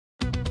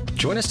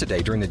Join us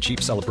today during the Jeep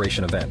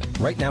Celebration event.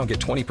 Right now, get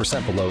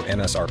 20% below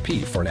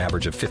MSRP for an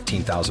average of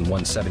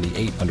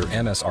 $15,178 under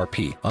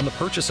MSRP on the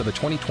purchase of a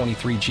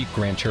 2023 Jeep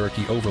Grand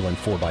Cherokee Overland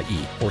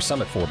 4xE or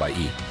Summit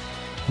 4xE.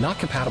 Not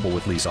compatible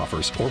with lease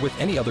offers or with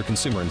any other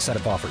consumer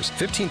incentive offers.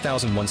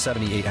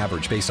 $15,178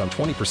 average based on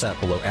 20%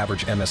 below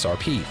average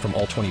MSRP from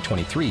all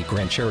 2023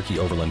 Grand Cherokee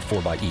Overland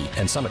 4xE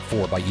and Summit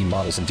 4xE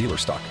models in dealer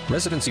stock.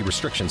 Residency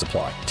restrictions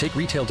apply. Take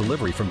retail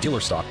delivery from dealer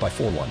stock by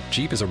 4/1.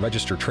 Jeep is a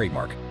registered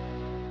trademark.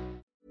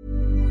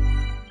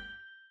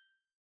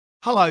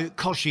 Hello,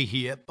 Koshi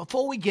here.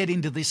 Before we get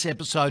into this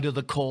episode of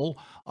The Call,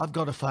 I've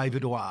got a favour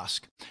to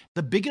ask.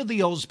 The bigger the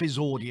Ausbiz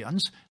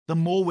audience, the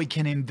more we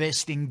can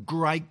invest in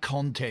great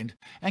content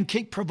and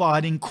keep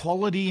providing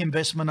quality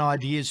investment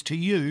ideas to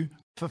you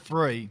for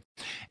free.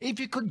 If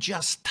you could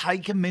just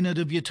take a minute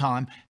of your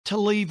time to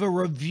leave a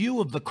review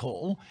of The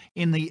Call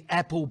in the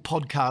Apple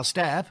Podcast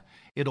app,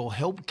 it'll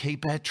help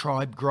keep our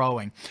tribe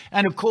growing.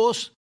 And of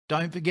course,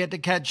 don't forget to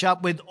catch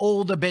up with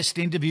all the best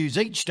interviews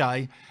each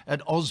day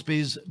at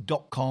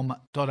ausbiz.com.au.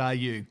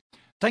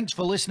 Thanks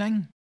for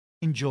listening.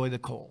 Enjoy the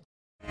call.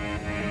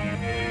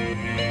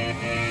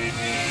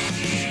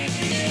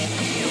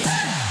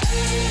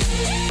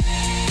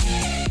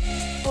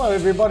 Hello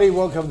everybody,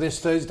 welcome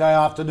this Thursday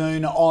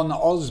afternoon on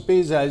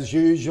Ausbiz. As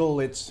usual,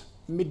 it's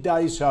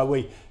midday, so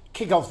we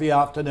kick off the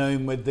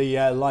afternoon with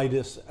the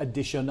latest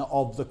edition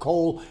of The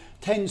Call.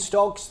 10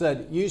 stocks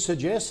that you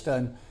suggest,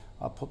 and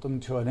I put them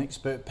to an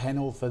expert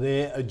panel for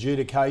their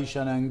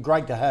adjudication, and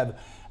great to have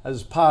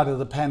as part of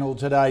the panel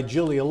today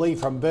Julia Lee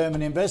from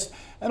Berman Invest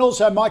and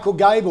also Michael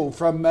Gable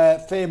from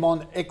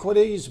Fairmont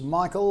Equities.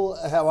 Michael,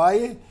 how are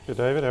you? Good,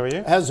 David, how are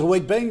you? How's the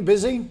week been?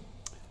 Busy?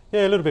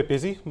 Yeah, a little bit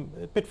busy.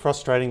 A bit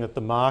frustrating that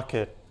the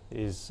market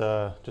is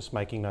just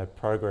making no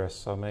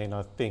progress. I mean,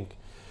 I think,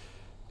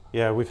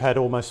 we've had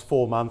almost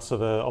 4 months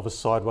of a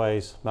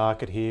sideways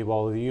market here,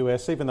 while the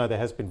US, even though there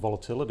has been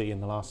volatility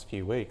in the last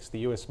few weeks, the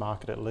US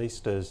market at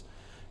least has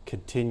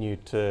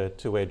continued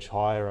to edge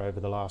higher over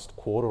the last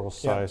quarter or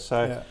so.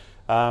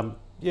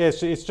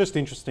 It's just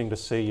interesting to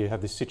see you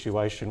have this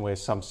situation where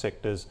some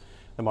sectors,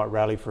 they might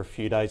rally for a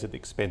few days at the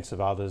expense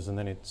of others, and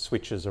then it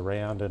switches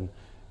around and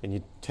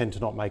you tend to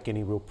not make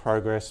any real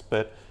progress.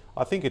 But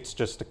I think it's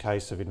just a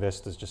case of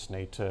investors just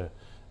need to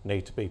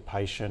be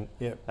patient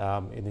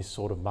in this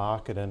sort of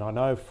market. And I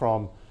know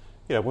from,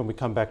 when we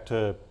come back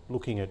to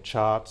looking at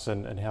charts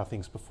and how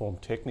things perform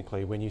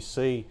technically, when you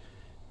see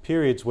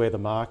periods where the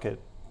market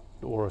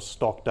or a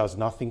stock does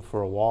nothing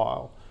for a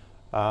while,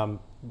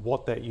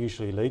 what that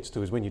usually leads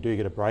to is when you do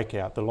get a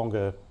breakout, the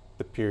longer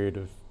the period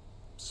of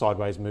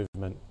sideways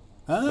movement.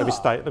 Let me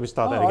start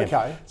that again.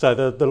 Okay. So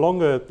the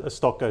longer a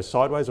stock goes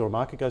sideways or a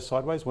market goes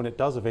sideways, when it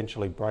does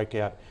eventually break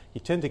out,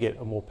 you tend to get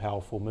a more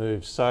powerful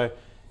move. So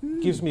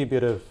it gives me a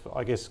bit of,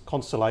 I guess,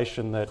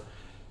 consolation that,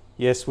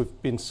 yes,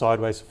 we've been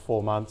sideways for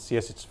 4 months.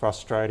 Yes, it's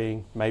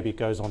frustrating. Maybe it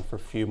goes on for a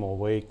few more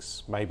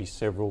weeks, maybe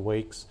several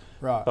weeks.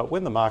 Right. But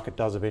when the market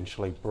does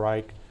eventually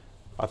break,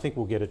 I think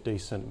we'll get a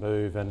decent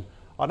move. And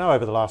I know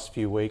over the last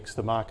few weeks,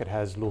 the market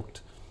has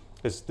looked,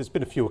 there's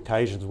been a few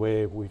occasions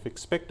where we've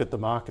expected the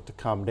market to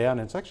come down,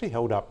 and it's actually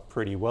held up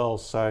pretty well.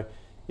 So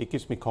it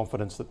gives me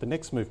confidence that the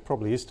next move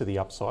probably is to the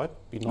upside.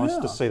 It'd be nice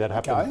to see that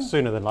happen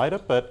sooner than later,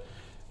 but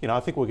I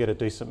think we'll get a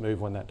decent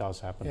move when that does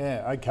happen.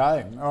 Yeah,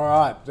 okay. All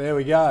right, there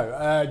we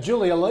go.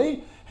 Julia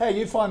Lee, how are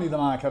you finding the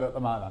market at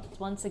the moment?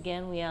 Once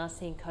again, we are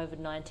seeing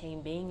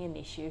COVID-19 being an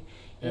issue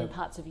in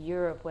parts of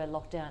Europe where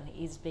lockdown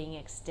is being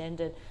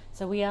extended.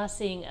 So we are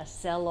seeing a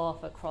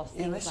sell-off across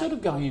things. They're sort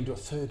of going into a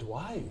third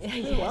wave,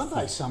 aren't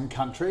they, some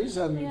countries,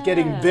 and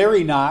getting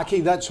very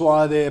narky. That's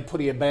why they're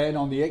putting a ban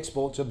on the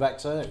exports of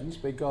vaccines,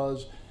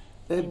 because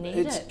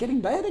it's getting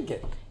bad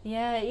again.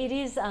 Yeah, it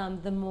is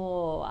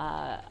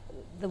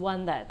the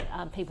one that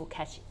people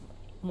catch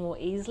more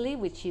easily,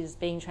 which is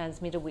being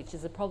transmitted, which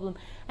is a problem.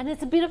 And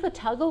it's a bit of a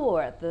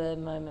tug-of-war at the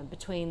moment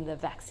between the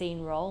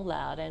vaccine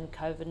rollout and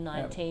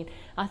COVID-19.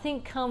 I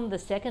think come the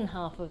second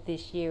half of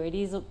this year, it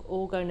is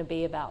all going to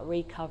be about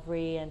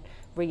recovery and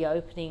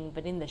reopening.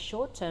 But in the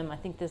short term, I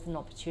think there's an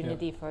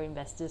opportunity for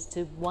investors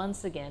to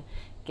once again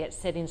get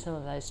set in some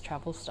of those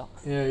travel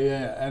stocks.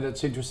 And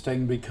it's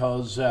interesting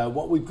because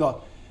what we've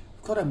got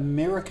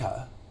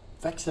America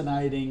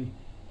vaccinating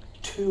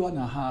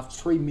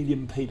 2.5-3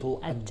 million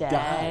people a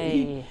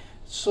day.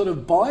 Sort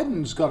of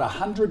Biden's got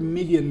 100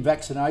 million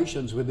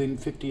vaccinations within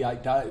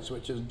 58 days,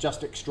 which is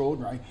just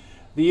extraordinary.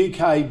 The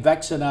UK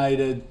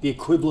vaccinated the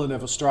equivalent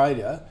of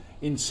Australia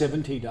in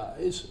 70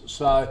 days.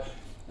 So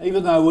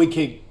even though we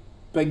keep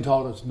being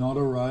told it's not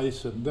a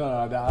race and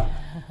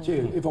gee,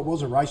 if it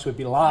was a race, we'd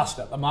be last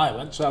at the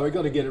moment. So we've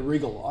got to get a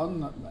wriggle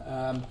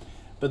on.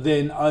 But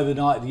then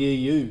overnight, the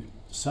EU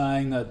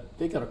saying that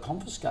they've got to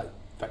confiscate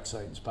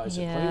vaccines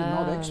basically and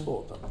not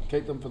export them,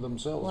 keep them for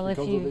themselves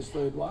because of this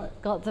third wave.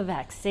 Got the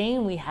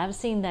vaccine, we have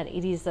seen that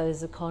it is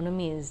those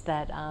economies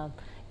that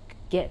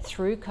get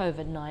through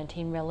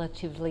COVID-19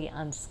 relatively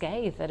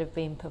unscathed that have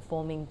been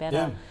performing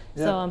better.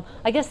 So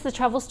I guess the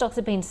travel stocks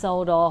have been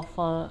sold off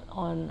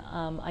on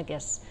I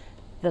guess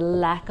the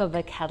lack of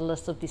a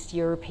catalyst of this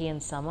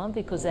European summer,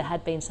 because there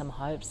had been some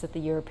hopes that the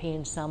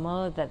European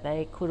summer that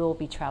they could all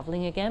be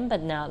travelling again,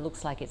 but now it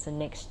looks like it's a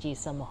next year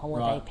summer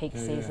holiday peak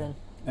season.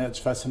 Yeah, it's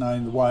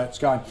fascinating the way it's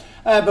going.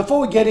 Before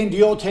we get into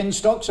your 10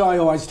 stocks, I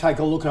always take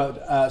a look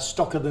at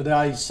stock of the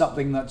day,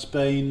 something that's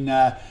been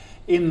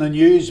in the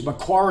news.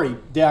 Macquarie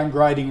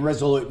downgrading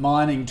Resolute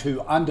Mining to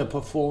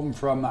underperform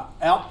from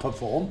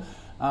outperform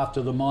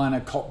after the miner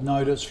copped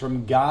notice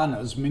from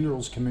Ghana's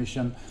Minerals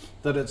Commission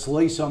that its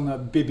lease on the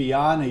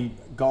Bibiani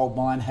gold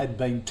mine had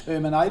been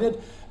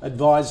terminated,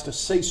 advised to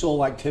cease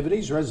all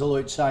activities.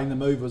 Resolute saying the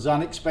move was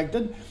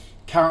unexpected,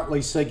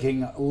 currently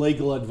seeking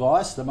legal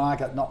advice. The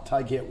market not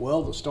taking it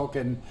well. The stock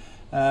in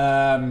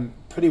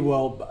pretty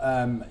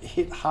well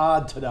hit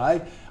hard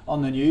today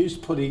on the news,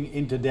 putting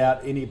into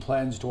doubt any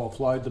plans to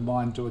offload the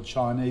mine to a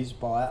Chinese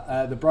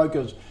buyer. The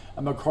brokers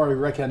at Macquarie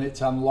reckon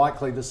it's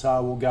unlikely the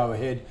sale will go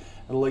ahead,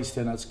 at least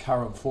in its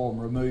current form,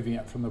 removing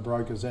it from the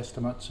brokers'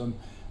 estimates and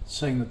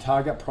seeing the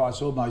target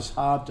price almost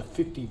halved to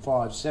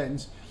 55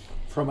 cents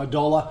from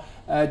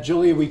 $1.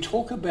 Julia, we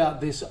talk about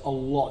this a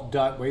lot,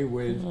 don't we,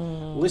 with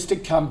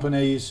listed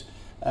companies,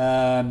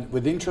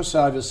 with interests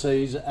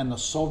overseas and the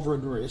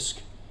sovereign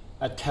risk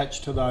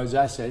attached to those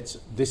assets.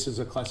 This is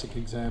a classic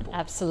example.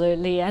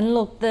 Absolutely. And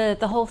look, the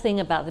whole thing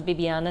about the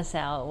Bibiana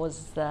sale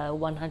was the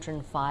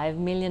 $105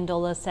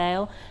 million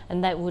sale,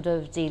 and that would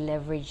have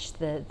deleveraged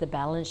the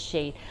balance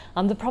sheet.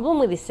 The problem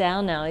with this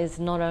sale now is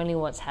not only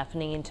what's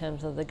happening in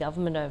terms of the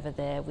government over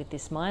there with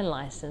this mine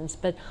license,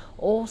 but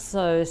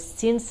also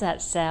since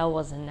that sale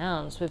was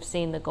announced, we've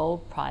seen the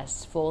gold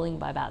price falling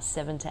by about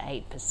 7 to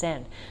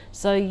 8%.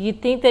 So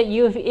you'd think that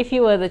if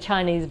you were the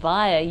Chinese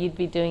buyer, you'd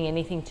be doing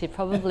anything to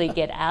probably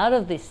get out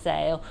of this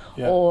sale,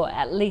 or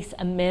at least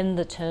amend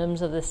the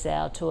terms of the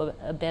sale to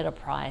a better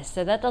price.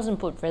 So that doesn't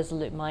put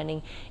Resolute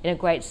Mining in a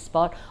great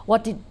spot.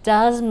 What it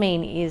does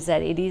mean is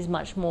that it is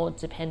much more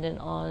dependent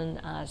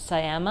on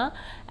Syama,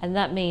 and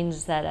that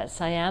means that at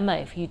Syama,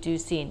 if you do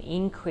see an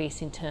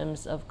increase in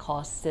terms of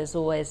costs, there's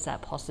always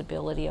that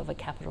possibility of a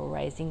capital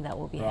raising that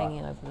will be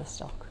hanging over the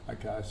stock.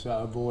 Okay, so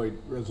avoid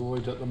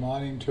Resolute at the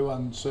mining, too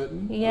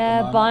uncertain?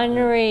 Yeah,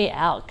 binary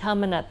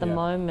outcome, and at the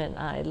moment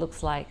it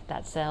looks like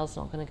that sale's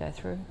not going to go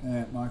through.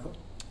 Yeah, Michael?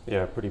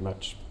 Yeah, pretty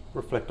much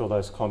reflect all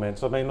those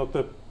comments. I mean, look,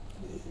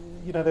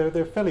 they're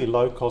a fairly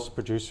low-cost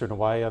producer in a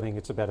way. I think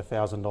it's about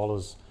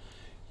 $1,000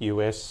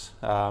 US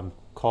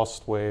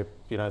cost, where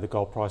the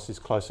gold price is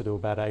closer to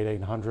about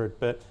 1,800.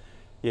 But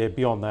yeah,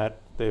 beyond that,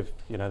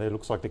 it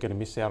looks like they're going to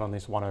miss out on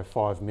this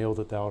 105 mil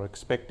that they were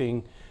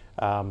expecting.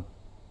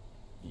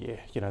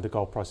 The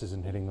gold price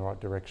isn't heading the right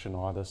direction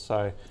either.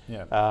 So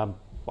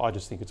I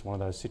just think it's one of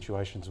those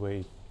situations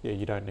where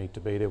you don't need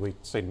to be there. We've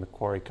seen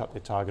Macquarie cut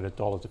their target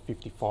 $1 to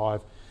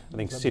 55. I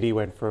think Citi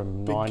went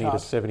from 90 to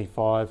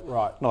 75.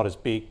 Right. Not as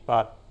big,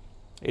 but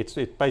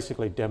it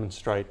basically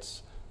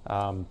demonstrates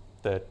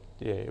that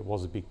it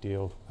was a big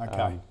deal.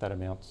 That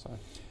amount. So.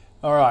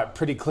 All right,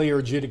 pretty clear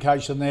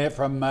adjudication there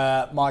from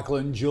Michael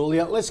and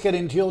Julia. Let's get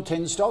into your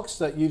 10 stocks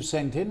that you've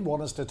sent in,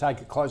 want us to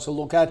take a closer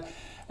look at.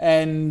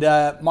 And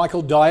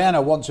Michael, Diana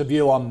wants a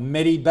view on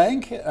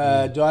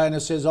Medibank.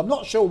 Diana says, I'm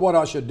not sure what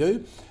I should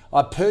do.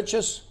 I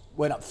purchased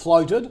when it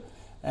floated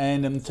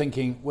and I'm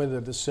thinking whether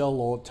to sell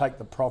or take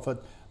the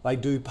profit. They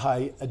do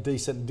pay a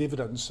decent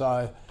dividend.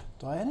 So,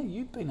 Diana,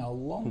 you've been a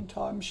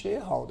long-time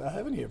shareholder,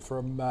 haven't you,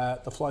 from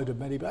the float of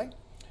Medibank?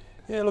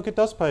 Yeah, look, it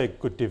does pay a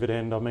good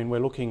dividend. I mean, we're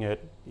looking at,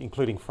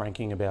 including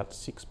franking, about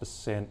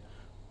 6%.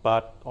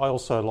 But I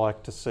also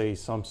like to see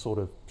some sort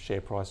of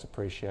share price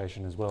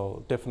appreciation as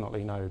well.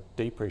 Definitely no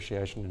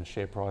depreciation in a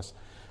share price.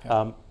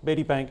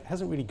 Medibank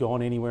hasn't really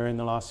gone anywhere in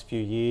the last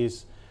few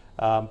years,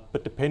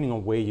 but depending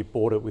on where you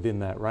bought it within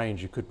that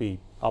range, you could be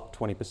up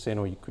 20%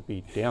 or you could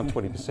be down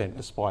 20%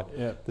 despite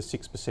the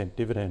 6%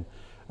 dividend.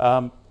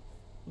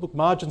 Look,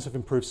 margins have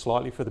improved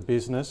slightly for the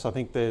business. I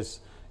think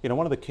there's,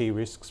 one of the key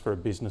risks for a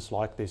business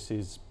like this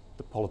is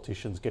the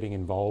politicians getting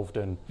involved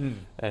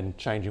and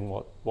changing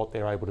what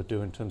they're able to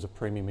do in terms of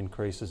premium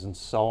increases and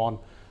so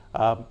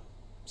on.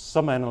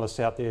 Some analysts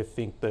out there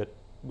think that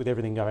with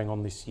everything going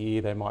on this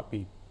year, they might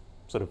be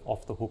sort of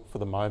off the hook for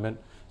the moment.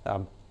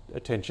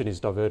 Attention is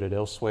diverted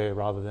elsewhere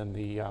rather than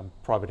the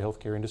private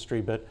healthcare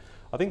industry. But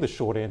I think the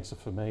short answer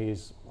for me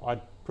is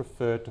I'd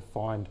prefer to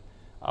find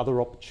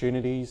other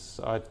opportunities.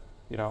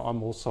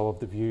 I'm also of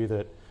the view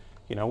that,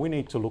 we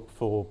need to look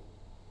for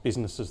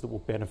businesses that will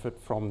benefit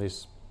from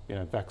this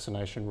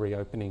vaccination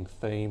reopening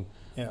theme,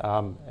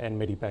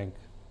 and Medibank,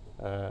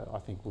 I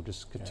think, will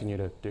just continue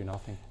to do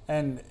nothing.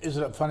 And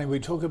isn't it funny, we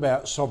talk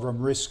about sovereign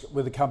risk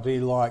with a company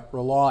like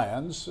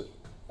Reliance,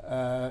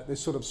 there's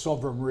sort of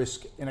sovereign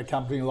risk in a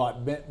company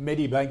like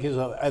Medibank,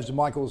 as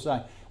Michael was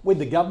saying, with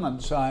the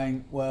government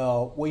saying,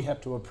 well, we have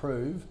to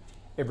approve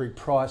every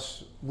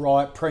price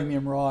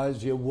premium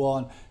rise you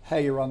want, how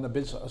you run the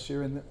business.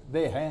 You're in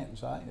their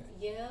hands, aren't you?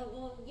 Yeah,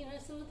 well,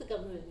 some of the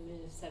government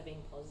moves incentives have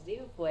been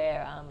positive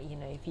where, you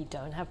know, if you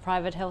don't have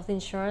private health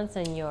insurance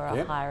and you're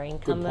a higher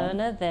income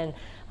earner, then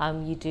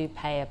you do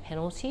pay a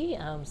penalty.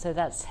 So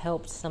that's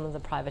helped some of the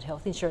private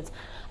health insurance.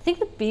 I think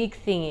the big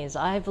thing is,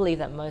 I believe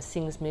that most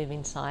things move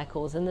in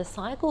cycles, and the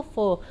cycle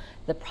for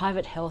the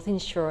private health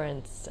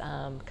insurance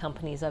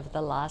companies over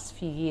the last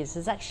few years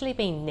has actually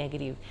been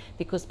negative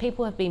because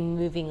people have been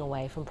moving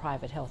away from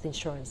private health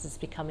insurance. It's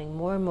becoming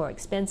more and more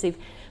expensive.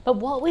 But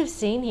what we've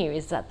seen here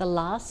is that the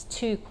last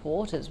 2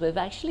 quarters, we've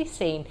actually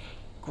seen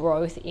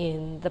growth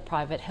in the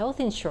private health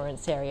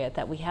insurance area,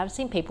 that we have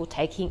seen people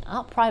taking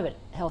up private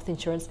health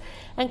insurance.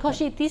 And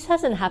Koshi, this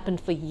hasn't happened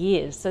for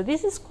years. So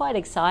this is quite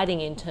exciting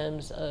in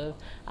terms of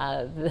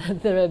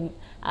the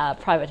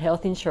private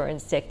health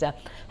insurance sector.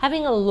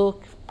 Having a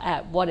look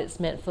at what it's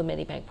meant for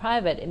Medibank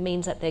Private, it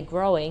means that they're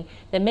growing.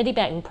 The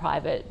Medibank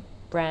Private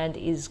brand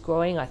is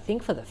growing, I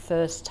think, for the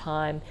first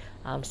time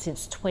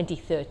since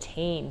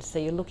 2013. So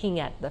you're looking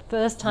at the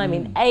first time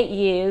in 8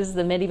 years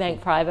the Medibank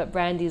Private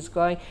brand is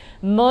growing.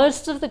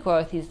 Most of the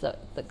growth is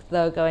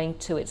though going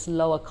to its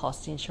lower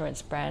cost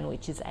insurance brand,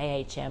 which is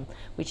AHM,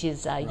 which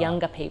is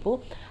younger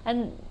people.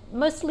 And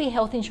mostly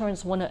health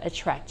insurance want to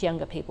attract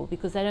younger people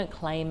because they don't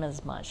claim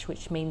as much,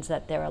 which means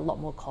that they're a lot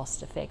more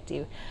cost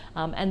effective.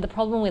 And the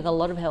problem with a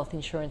lot of health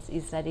insurance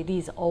is that it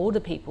is older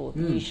people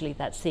usually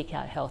that seek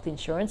out health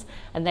insurance,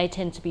 and they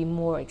tend to be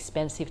more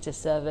expensive to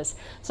service.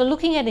 So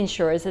looking at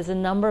insurers, there's a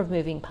number of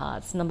moving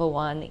parts. Number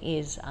one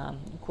is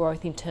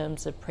growth in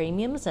terms of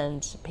premiums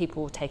and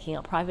people taking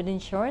up private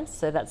insurance.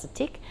 So that's a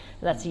tick.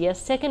 That's a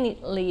yes.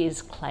 Secondly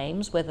is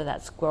claims, whether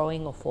that's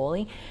growing or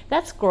falling.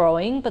 That's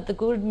growing, but the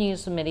good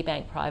news for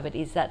Medibank Private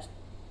is that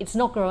it's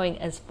not growing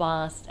as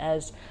fast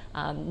as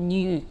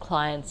new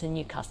clients and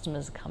new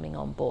customers are coming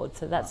on board.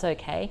 So that's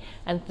okay.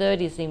 And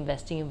third is the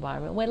investing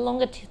environment, where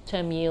longer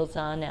term yields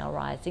are now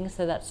rising.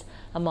 So that's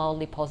a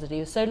mildly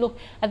positive. So look,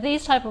 at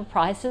these type of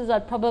prices,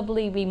 I'd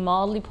probably be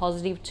mildly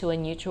positive to a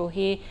neutral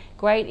here.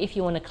 Great if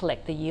you want to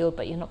collect the yield,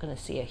 but you're not going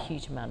to see a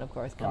huge amount of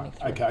growth coming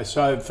through. Okay,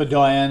 so for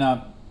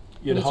Diana,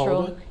 you'd neutral.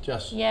 hold it?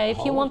 Just yeah, if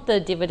you hold want the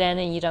dividend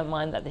and you don't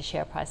mind that the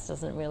share price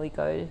doesn't really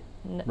go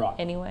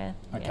anywhere.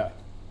 Okay.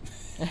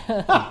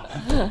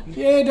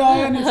 Yeah,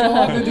 Diane, if you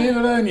like the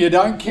dividend, you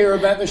don't care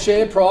about the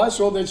share price,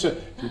 or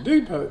you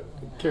do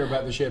care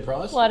about the share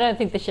price. Well, I don't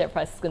think the share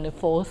price is going to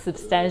fall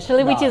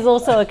substantially, which is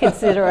also a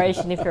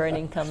consideration if you're an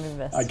income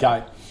investor.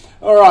 Okay.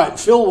 All right,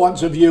 Phil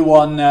wants a view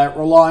on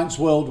Reliance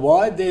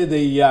Worldwide. They're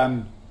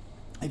the,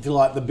 if you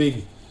like, the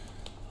big,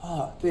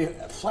 they're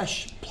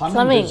flash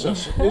plumbing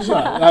business, isn't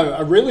it? No,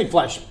 a really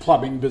flash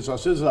plumbing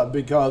business, isn't it?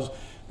 Because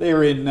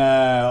they're in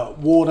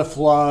water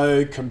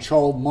flow,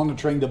 controlled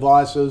monitoring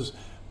devices,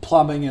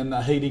 plumbing and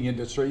the heating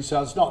industry.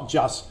 So it's not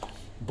just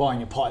buying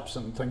your pipes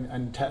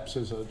and taps,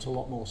 is it? It's a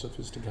lot more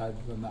sophisticated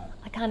than that.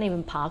 I can't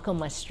even park on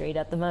my street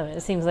at the moment.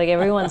 It seems like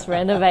everyone's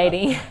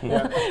renovating,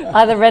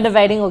 either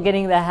renovating or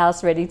getting their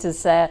house ready to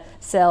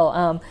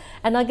sell.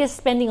 And I guess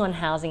spending on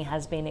housing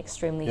has been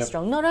extremely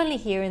strong, not only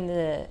here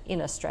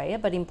in Australia,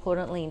 but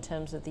importantly in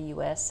terms of the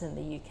US and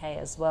the UK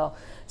as well.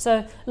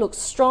 So look,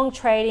 strong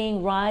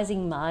trading,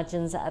 rising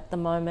margins at the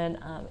moment.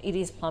 It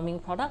is plumbing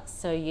products,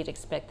 so you'd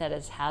expect that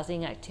as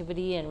housing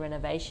activity and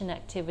renovation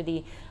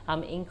activity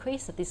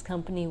increase, that this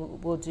company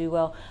will do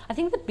well. I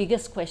think the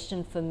biggest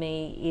question for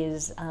me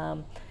is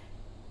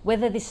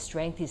whether this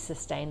strength is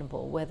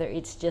sustainable, whether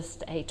it's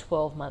just a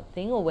 12-month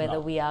thing or whether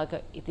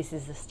this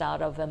is the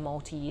start of a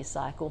multi-year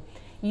cycle.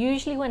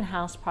 Usually when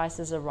house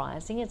prices are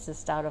rising, it's the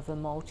start of a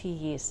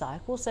multi-year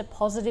cycle, so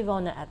positive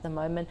on it at the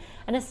moment,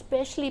 and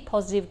especially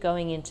positive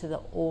going into the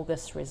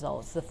August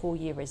results, the full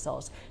year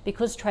results.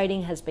 Because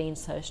trading has been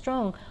so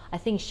strong, I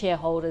think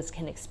shareholders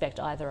can expect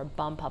either a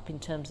bump up in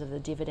terms of the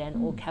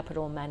dividend or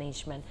capital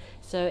management.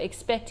 So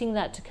expecting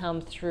that to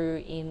come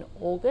through in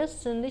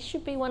August, and this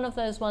should be one of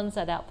those ones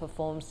that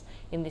outperforms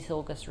in this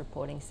August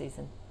reporting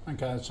season.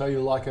 Okay, so you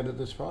like it at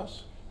this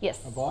price? Yes.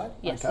 A buy?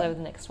 Yes, okay. over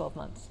the next 12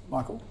 months.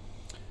 Michael?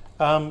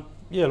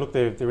 Yeah, look,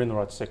 they're in the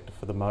right sector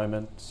for the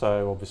moment.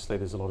 So obviously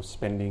there's a lot of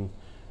spending,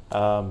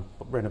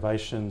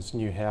 renovations,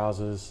 new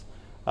houses.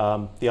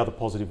 The other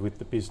positive with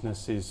the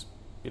business is,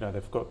 you know,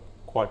 they've got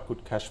quite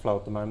good cash flow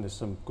at the moment. There's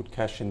some good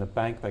cash in the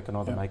bank. They can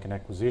either make an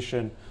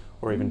acquisition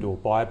or even do a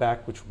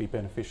buyback, which will be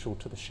beneficial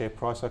to the share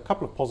price. So a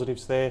couple of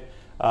positives there.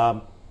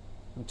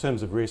 In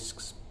terms of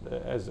risks,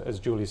 as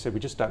Julia said, we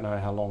just don't know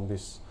how long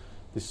this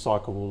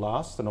cycle will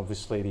last. And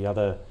obviously the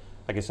other,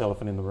 I guess,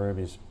 elephant in the room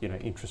is, you know,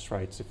 interest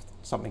rates. If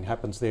something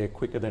happens there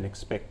quicker than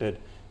expected,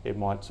 it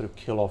might sort of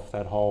kill off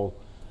that whole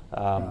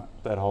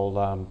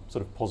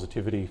sort of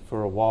positivity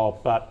for a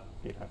while. But,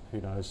 you know, who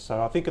knows?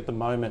 So I think at the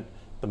moment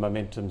the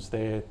momentum's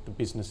there. The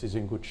business is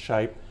in good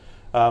shape.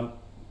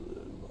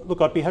 Look,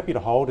 I'd be happy to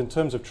hold in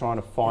terms of trying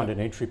to find an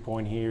entry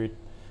point here.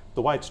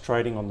 The way it's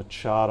trading on the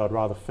chart, I'd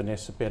rather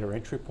finesse a better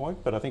entry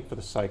point. But I think for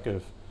the sake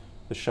of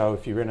the show,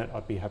 if you're in it,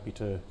 I'd be happy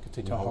to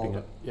continue holding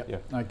it.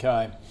 Yep.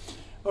 Okay.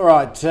 All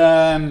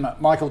right,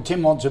 Michael,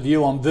 Tim wants a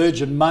view on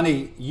Virgin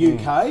Money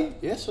UK.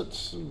 Yes,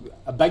 it's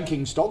a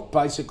banking stock,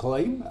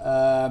 basically,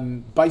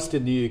 based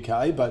in the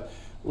UK, but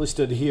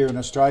listed here in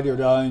Australia. It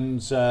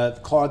owns the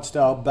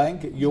Clydesdale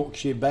Bank,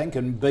 Yorkshire Bank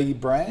and B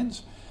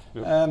Brands.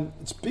 Yep.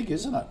 It's big,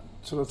 isn't it?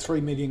 Sort of 3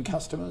 million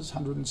customers,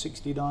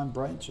 169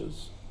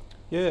 branches.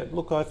 Yeah,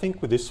 look, I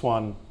think with this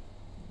one,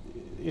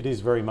 it is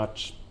very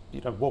much,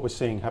 what we're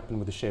seeing happen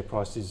with the share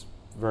price is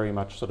very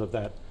much sort of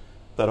that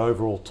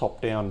overall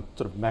top-down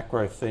sort of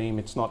macro theme.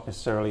 It's not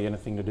necessarily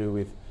anything to do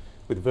with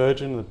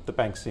Virgin. The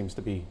bank seems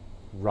to be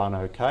run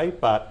okay,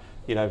 but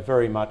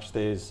very much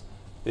there's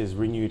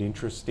renewed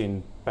interest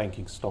in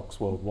banking stocks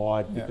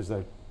worldwide because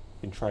they've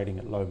been trading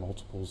at low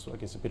multiples. So I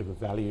guess a bit of a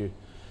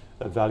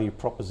value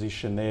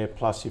proposition there.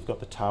 Plus you've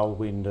got the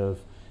tailwind of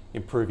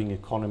improving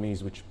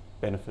economies which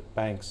benefit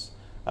banks.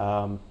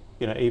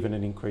 Even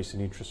an increase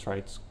in interest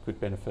rates could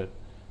benefit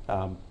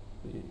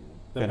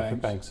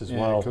banks as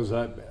well. Because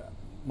they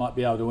might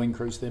be able to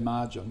increase their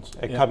margins.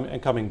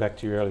 And coming back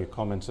to your earlier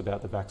comments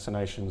about the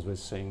vaccinations, we're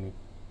seeing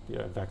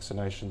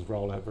vaccinations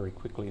roll out very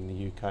quickly in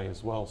the UK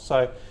as well. So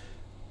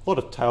a lot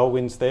of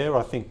tailwinds there.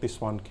 I think this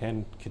one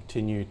can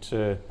continue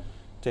to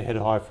head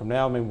high from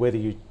now. I mean, whether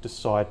you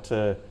decide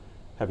to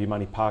have your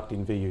money parked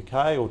in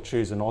VUK or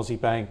choose an Aussie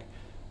bank,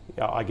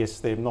 I guess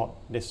they're not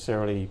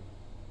necessarily,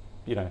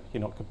 you're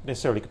not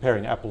necessarily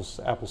comparing apples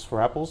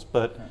for apples,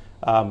 but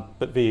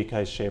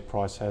VUK's share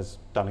price has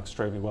done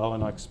extremely well,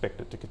 and I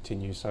expect it to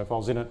continue. So if I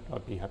was in it,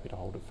 I'd be happy to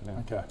hold it for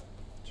now. Okay,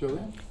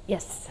 Julia?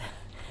 Yes.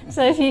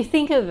 So if you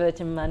think of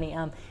Virgin Money,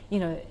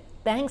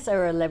 banks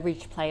are a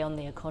leverage play on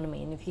the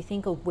economy, and if you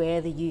think of where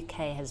the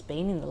UK has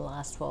been in the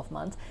last 12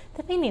 months,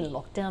 they've been in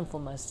lockdown for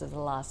most of the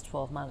last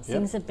 12 months. Yep.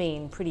 Things have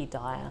been pretty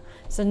dire.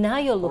 So now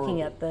you're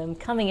looking at them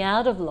coming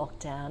out of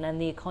lockdown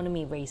and the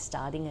economy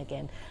restarting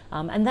again.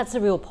 And that's a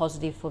real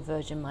positive for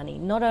Virgin Money,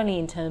 not only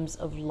in terms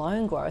of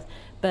loan growth,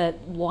 but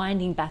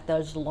winding back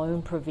those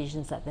loan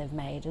provisions that they've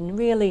made. And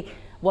really,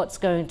 what's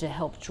going to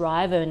help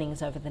drive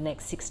earnings over the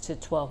next 6 to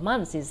 12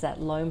 months is that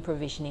loan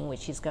provisioning,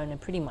 which is going to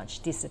pretty much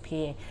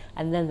disappear.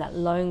 And then that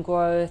loan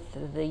growth,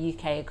 the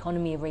UK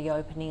economy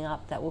reopening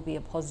up, that will be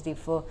a positive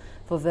for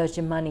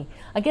Virgin Money.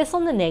 I guess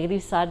on the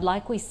negative side,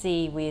 like we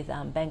see with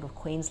Bank of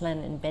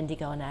Queensland and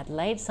Bendigo and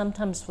Adelaide,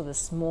 sometimes for the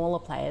smaller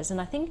players, and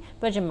I think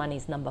Virgin Money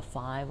is number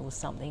 5 or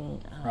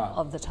something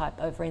of the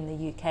type over in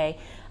the UK,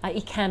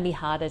 it can be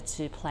harder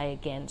to play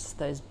against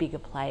those bigger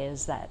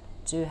players that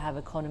do have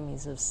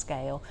economies of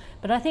scale.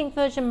 But I think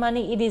Virgin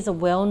Money, it is a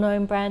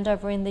well-known brand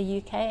over in the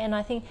UK, and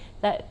I think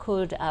that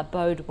could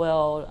bode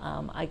well,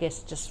 I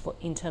guess, just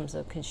in terms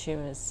of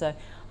consumers. So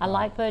I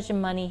like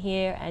Virgin Money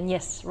here, and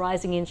yes,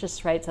 rising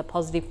interest rates are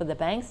positive for the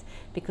banks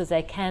because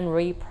they can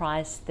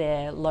reprice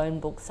their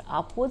loan books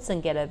upwards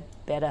and get a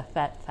better,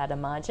 fatter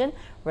margin,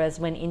 whereas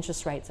when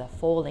interest rates are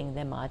falling,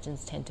 their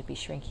margins tend to be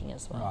shrinking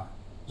as well. Right.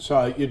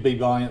 So you'd be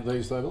buying at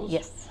these levels?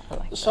 Yes, I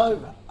like that.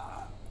 So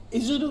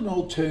is it an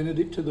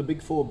alternative to the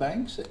big 4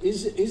 banks?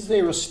 Is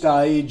there a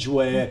stage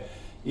where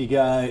you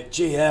go,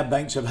 gee, our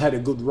banks have had a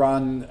good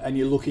run, and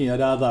you're looking at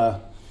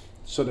other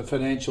sort of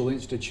financial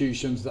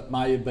institutions that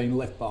may have been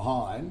left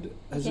behind?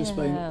 Has this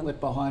been left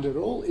behind at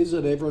all? Is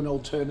it ever an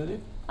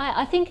alternative?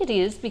 I think it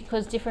is,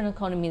 because different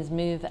economies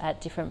move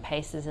at different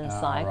paces and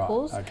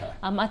cycles. Right. Okay.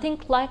 I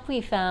think, like we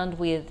found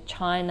with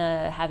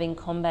China having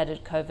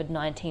combated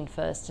COVID-19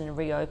 first and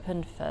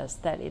reopened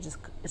first, that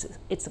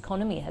its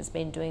economy has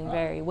been doing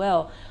very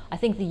well. I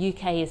think the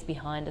UK is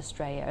behind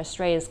Australia.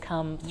 Australia's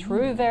come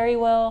through very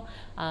well.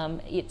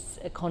 Its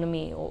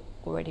economy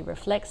already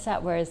reflects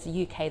that, whereas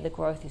the UK, the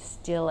growth is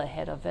still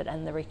ahead of it,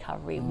 and the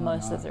recovery,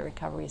 most of the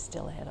recovery is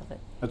still ahead of it.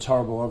 It's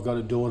horrible. I've got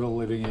a daughter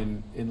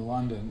living in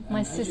London.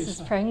 My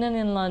sister's pregnant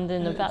in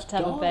London, about to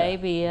have a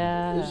baby.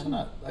 Isn't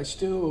it? They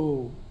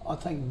still, I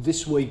think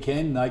this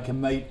weekend they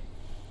can meet,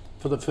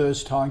 for the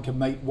first time,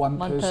 one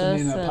person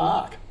in a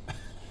park.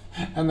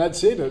 And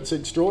that's it. It's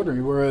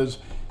extraordinary. Whereas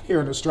here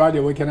in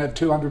Australia, we can have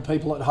 200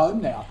 people at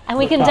home now. And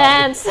we can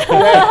dance.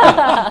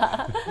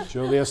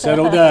 Julia,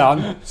 settle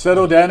down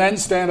and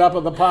stand up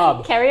at the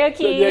pub.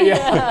 Karaoke.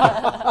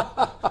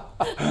 Yeah.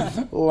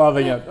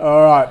 Loving it.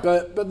 All right.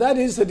 But that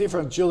is the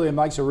difference. Julia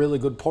makes a really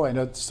good point.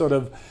 It's sort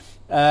of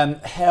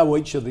how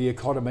each of the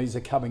economies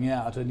are coming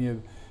out,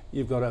 and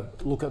you've got to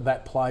look at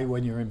that play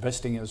when you're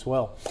investing as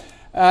well.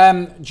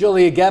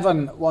 Julia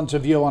Gavin wants a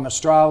view on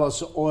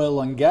Australia's oil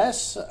and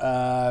gas,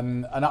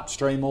 an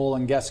upstream oil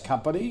and gas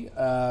company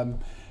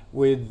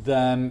with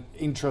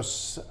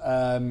interests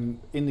in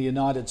the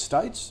United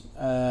States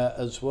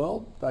as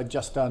well. They've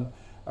just done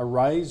a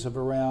raise of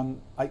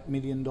around $8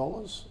 million.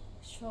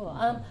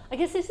 Sure. I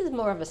guess this is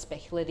more of a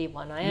speculative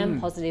one. I am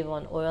positive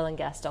on oil and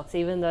gas stocks,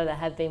 even though they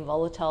have been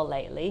volatile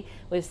lately.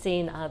 We've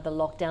seen the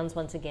lockdowns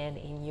once again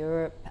in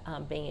Europe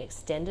being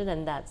extended,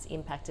 and that's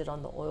impacted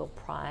on the oil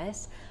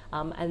price.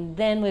 And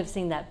then we've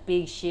seen that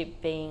big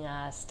ship being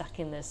stuck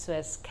in the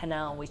Suez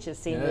Canal, which has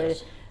seen the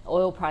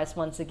oil price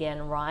once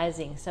again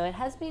rising. So it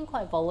has been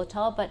quite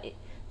volatile, but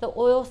the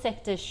oil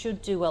sector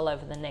should do well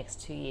over the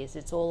next 2 years.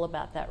 It's all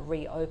about that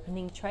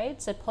reopening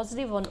trade. So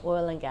positive on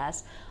oil and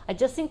gas. I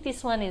just think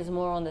this one is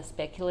more on the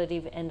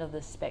speculative end of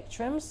the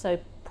spectrum. So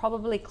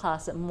probably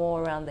class it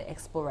more around the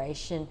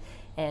exploration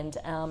and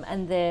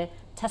their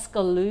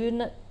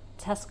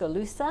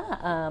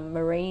Tuscaloosa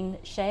Marine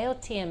Shale,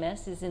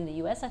 TMS, is in the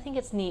US. I think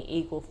it's near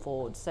Eagle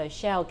Ford. So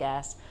shale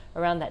gas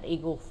around that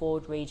Eagle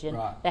Ford region.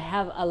 Right. They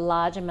have a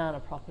large amount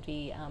of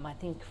property, I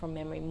think from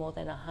memory more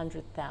than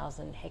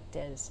 100,000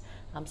 hectares.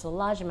 So a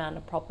large amount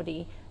of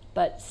property,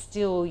 but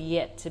still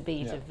yet to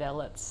be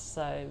developed.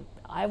 So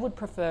I would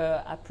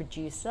prefer a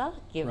producer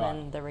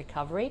given the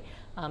recovery.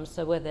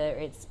 So whether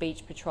it's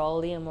Beach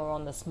Petroleum or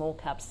on the small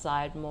cap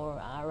side, more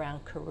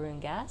around Karoon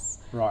Gas.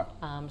 Right.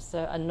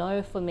 So a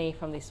no for me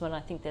from this one.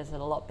 I think there's a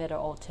lot better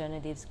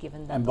alternatives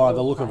given that. And by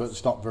the look of it,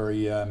 it's not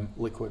very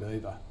liquid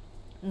either.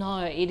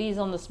 No, it is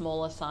on the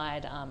smaller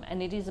side,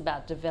 and it is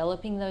about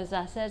developing those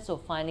assets or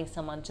finding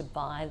someone to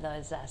buy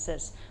those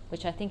assets,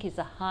 which I think is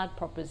a hard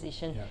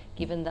proposition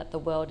given that the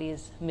world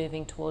is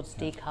moving towards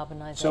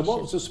decarbonisation. So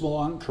what was the small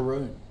one?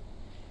 Karoon?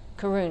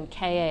 Karoon,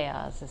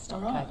 KAR is the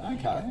stock code.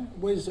 Okay.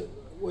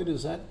 Where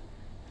does that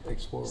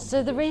explore?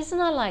 So the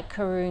reason I like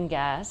Karoon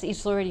Gas,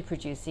 it's already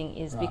producing,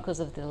 is because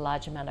of the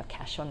large amount of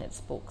cash on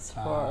its books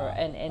for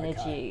an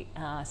energy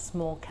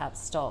small cap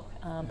stock.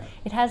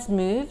 It has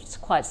moved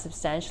quite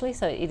substantially,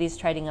 so it is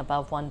trading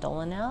above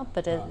 $1 now,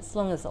 but as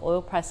long as the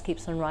oil price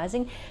keeps on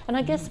rising, and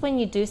I guess when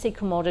you do see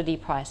commodity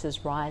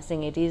prices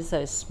rising, it is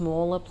those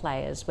smaller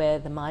players where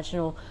the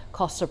marginal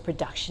cost of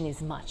production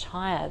is much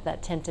higher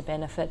that tend to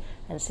benefit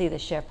and see the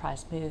share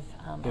price move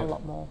a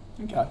lot more.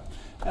 Okay.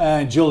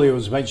 Julia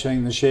was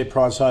mentioning the share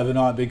price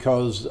overnight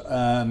because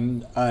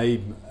a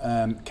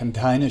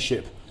container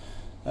ship,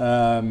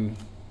 I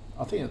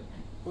think it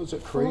was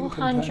it Korean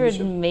 400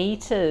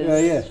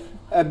 metres.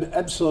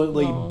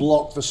 Absolutely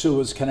blocked the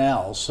Suez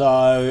Canal.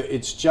 So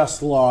it's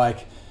just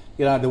like,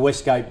 you know, the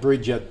Westgate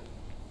Bridge at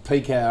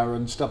peak hour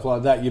and stuff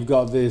like that. You've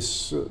got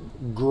this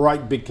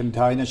great big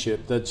container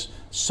ship that's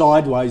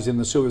sideways in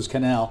the Suez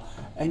Canal,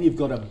 and you've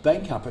got a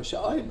bank up it.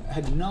 I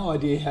had no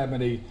idea how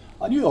many.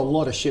 I knew a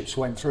lot of ships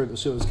went through the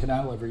Suez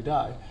Canal every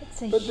day.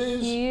 It's a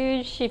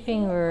huge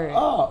shipping route.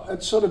 Oh,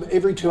 it's sort of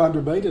every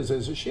 200 metres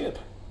there's a ship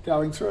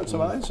going through. It's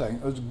amazing.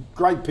 It was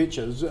great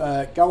pictures.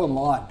 Go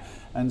online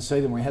and see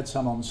them. We had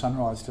some on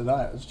Sunrise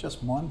today. It was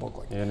just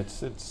mind-boggling. Yeah, and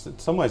it's in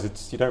some ways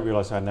you don't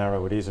realise how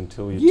narrow it is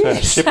until you turn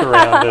a ship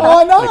around and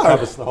I know. it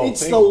covers the whole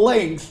it's thing. the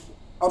length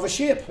of a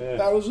ship. Yeah.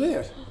 That was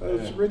it. It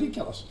was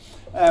ridiculous.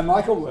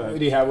 Michael,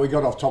 anyhow, we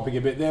got off topic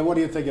a bit there. What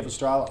do you think of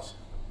Australis?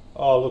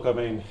 Oh, look, I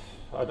mean,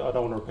 I don't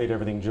want to repeat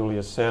everything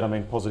Julia said. I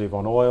mean, positive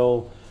on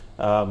oil,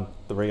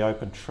 the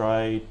reopened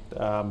trade.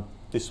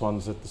 This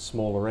one's at the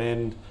smaller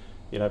end.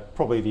 You know,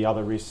 probably the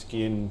other risk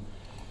in,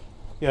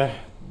 you know,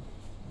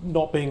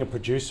 not being a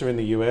producer in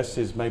the US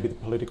is maybe the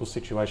political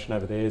situation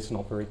over there is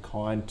not very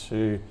kind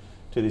to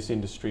this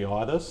industry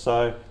either.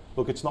 So,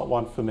 look, it's not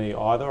one for me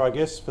either. I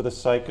guess for the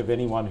sake of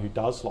anyone who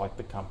does like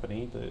the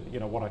company, you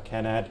know, what I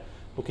can add,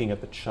 looking at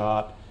the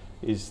chart,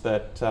 is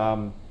that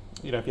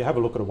you know, if you have a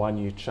look at a 1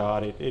 year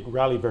chart, it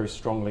rallied very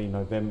strongly in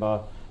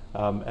November,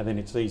 and then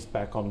it's eased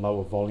back on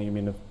lower volume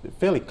in a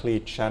fairly clear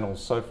channel.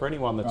 So for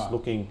anyone that's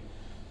looking,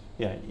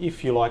 yeah,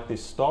 if you like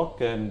this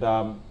stock and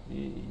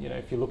you know,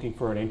 if you're looking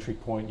for an entry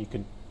point, you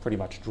can pretty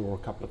much draw a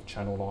couple of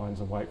channel lines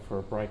and wait for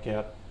a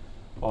breakout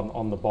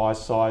on the buy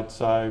side.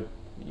 So,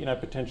 you know,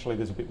 potentially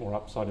there's a bit more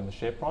upside in the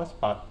share price,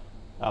 but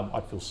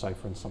I'd feel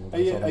safer in some of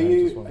those other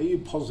names as well. Are you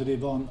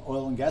positive on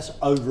oil and gas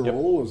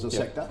overall as a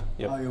sector?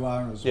 Yep. Oh, you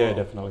are as well? Yeah,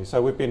 definitely.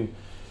 So we've been,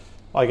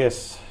 I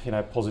guess, you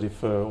know, positive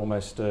for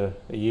almost a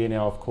year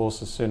now, of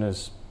course, as soon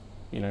as,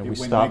 you know, we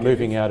start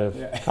moving out of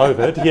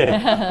COVID.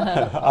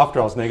 After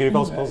I was negative, I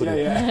was positive.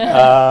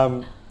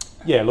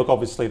 Yeah, look,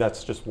 obviously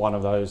that's just one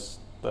of those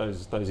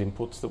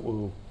inputs that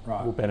will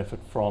benefit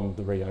from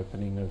the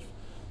reopening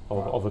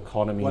of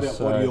economies.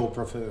 What are your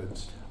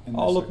preferreds?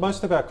 Look,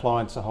 most of our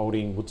clients are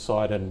holding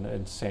Woodside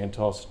and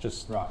Santos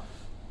just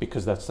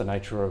because that's the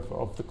nature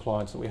of the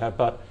clients that we have.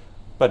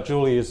 But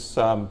Julia's,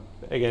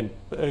 again,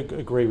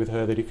 agree with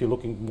her that if you're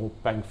looking more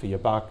bang for your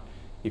buck,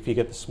 if you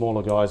get the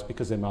smaller guys,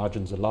 because their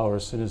margins are lower,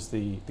 as soon as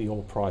the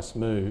oil price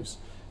moves,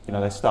 you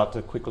know, they start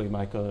to quickly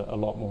make a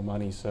lot more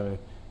money. So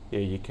yeah,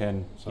 you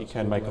can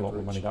make a lot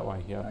more money that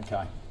way. Yeah.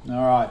 Okay.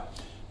 All right.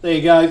 There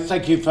you go.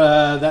 Thank you for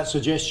that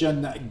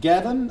suggestion,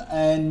 Gavin.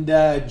 And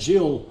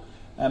Jill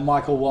and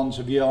Michael wants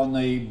a view on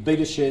the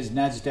BetaShares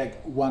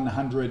NASDAQ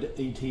 100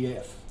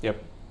 ETF.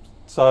 Yep.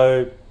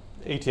 So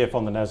ETF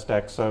on the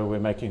NASDAQ, so we're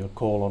making a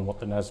call on what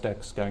the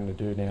NASDAQ's going to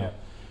do now.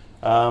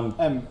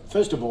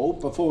 First of all,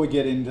 before we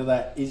get into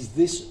that, is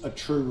this a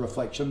true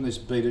reflection, this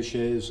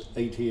BetaShares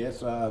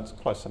ETF? It's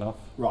close enough.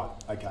 Right,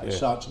 okay. Yeah.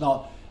 So it's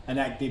not an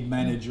active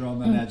manager on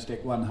the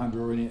NASDAQ 100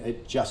 or anything,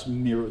 it just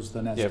mirrors the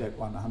NASDAQ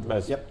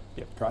 100. Yep.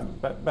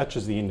 Great.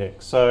 Matches the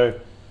index. So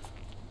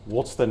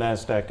what's the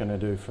NASDAQ going to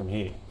do from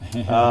here?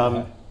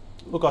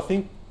 Look, I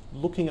think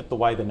looking at the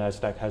way the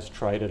NASDAQ has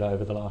traded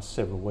over the last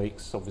several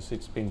weeks, obviously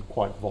it's been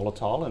quite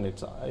volatile and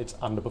it's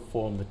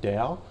underperformed the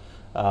Dow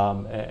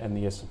and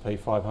the S&P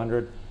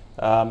 500.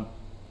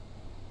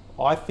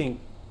 I think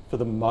for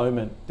the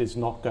moment there's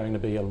not going to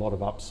be a lot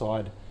of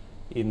upside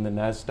in the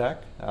NASDAQ.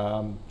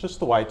 Just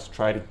the way it's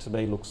traded to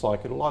me looks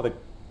like it'll either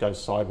go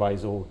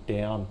sideways or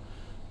down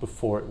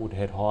before it would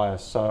head higher.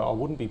 So I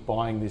wouldn't be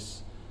buying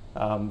this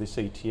this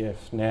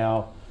ETF.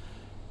 Now,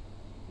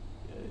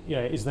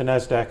 is the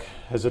Nasdaq,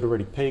 has it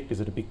already peaked? Is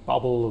it a big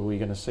bubble? Are we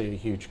going to see a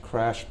huge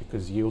crash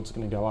because yields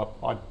going to go up?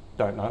 I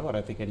don't know. I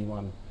don't think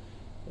anyone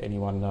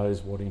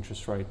knows what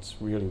interest rates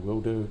really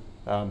will do.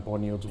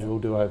 Bond yields will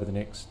do over the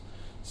next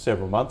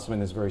several months. I mean,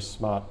 there's very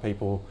smart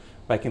people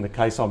making the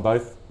case on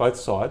both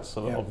sides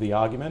of the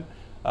argument.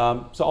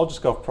 So I'll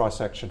just go off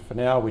price action for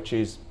now, which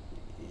is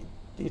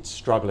it's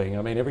struggling.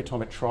 I mean, every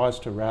time it tries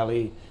to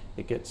rally,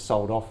 it gets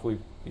sold off. I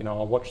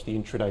watch the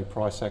intraday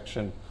price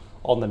action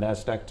on the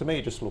Nasdaq. To me,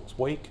 it just looks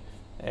weak,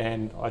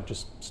 and I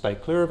just stay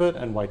clear of it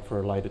and wait for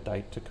a later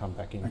date to come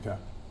back in. Okay.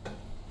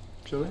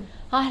 Julie?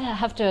 I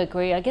have to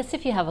agree. I guess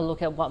if you have a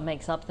look at what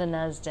makes up the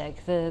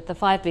Nasdaq, the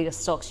 5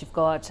 biggest stocks you've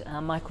got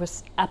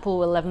Apple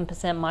 11%,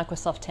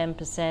 Microsoft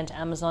 10%,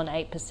 Amazon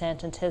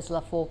 8%, and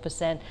Tesla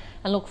 4%.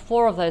 And look,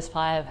 4 of those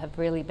 5 have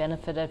really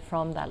benefited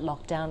from that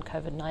lockdown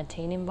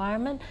COVID-19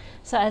 environment.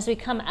 So as we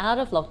come out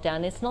of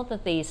lockdown, it's not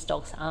that these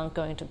stocks aren't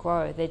going to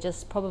grow. They're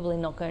just probably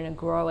not going to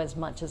grow as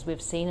much as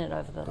we've seen it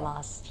over the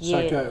last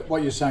year. So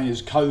what you're saying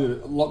is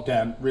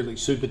lockdown really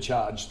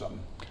supercharged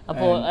them. I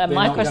bought a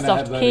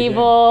Microsoft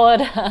keyboard,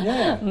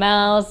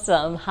 mouse,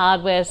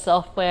 hardware,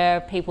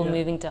 software, people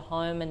moving to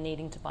home and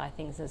needing to buy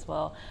things as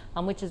well,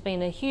 which has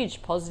been a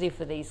huge positive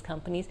for these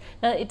companies.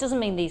 Now, it doesn't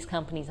mean these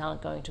companies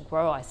aren't going to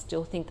grow. I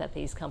still think that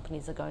these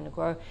companies are going to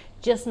grow,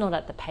 just not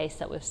at the pace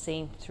that we've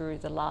seen through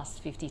the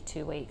last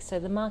 52 weeks. So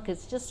the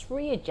market's just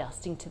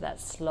readjusting to that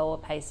slower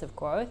pace of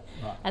growth.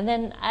 Right. And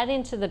then add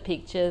into the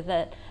picture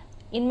that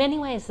in many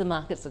ways the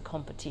market's a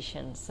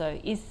competition. So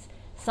is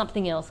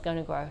something else going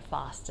to grow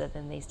faster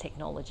than these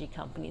technology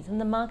companies? And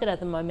the market at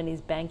the moment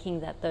is banking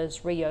that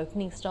those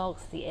reopening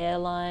stocks, the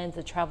airlines,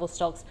 the travel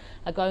stocks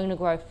are going to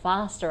grow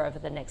faster over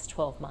the next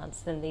 12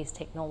 months than these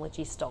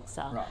technology stocks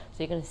are. Right. So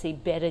you're going to see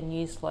better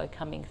news flow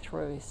coming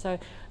through. So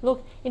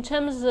look, in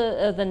terms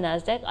of the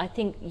Nasdaq, I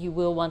think you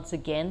will once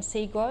again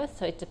see growth.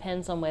 So it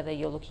depends on whether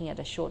you're looking at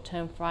a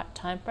short-term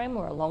time frame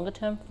or a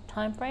longer-term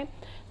time frame.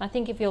 I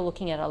think if you're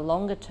looking at a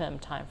longer-term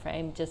time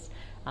frame, just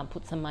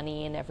put some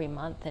money in every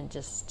month and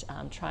just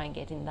try and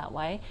get in that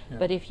way. Yeah.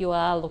 But if you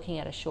are looking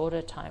at a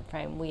shorter time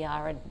frame, we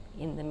are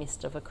in the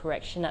midst of a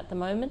correction at the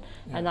moment.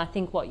 Yeah. And I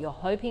think what you're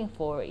hoping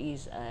for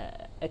is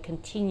a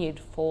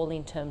continued fall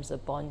in terms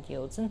of bond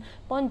yields. And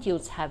bond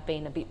yields have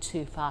been a bit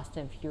too fast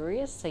and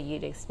furious, so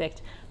you'd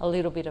expect a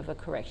little bit of a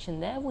correction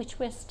there, which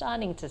we're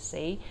starting to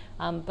see.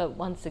 But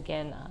once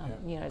again,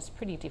 it's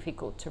pretty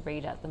difficult to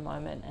read at the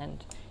moment,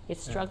 and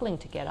it's struggling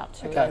to get up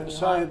to a new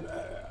high.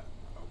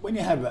 When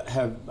you have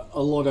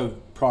a lot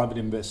of private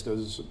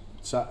investors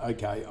say,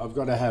 okay, I've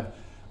got to have a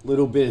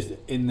little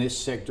bit in this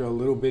sector, a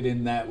little bit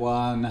in that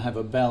one, have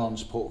a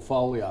balanced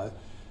portfolio,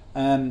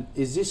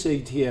 is this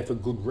ETF a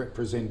good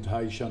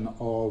representation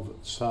of,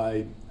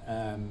 say,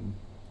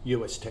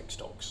 US tech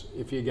stocks?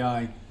 If you're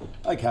going,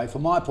 okay, for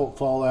my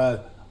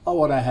portfolio, I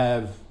want to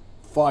have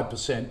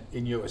 5%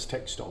 in US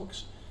tech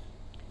stocks,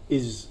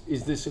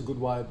 Is this a good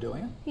way of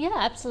doing it? Yeah,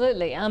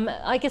 absolutely.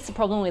 I guess the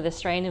problem with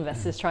Australian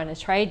investors trying to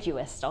trade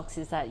US stocks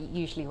is that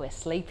usually we're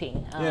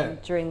sleeping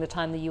during the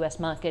time the US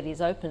market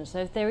is open. So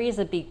if there is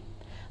a big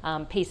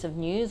piece of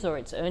news or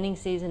it's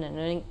earnings season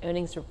and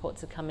earnings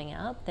reports are coming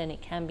out, then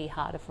it can be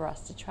harder for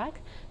us to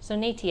track. So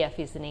an ETF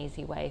is an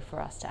easy way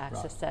for us to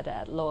access that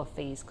at lower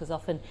fees, because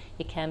often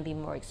it can be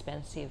more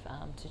expensive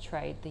to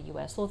trade the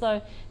US.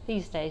 Although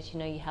these days,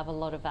 you have a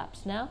lot of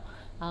apps now.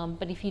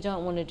 But if you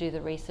don't want to do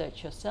the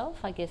research yourself,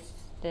 I guess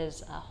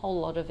there's a whole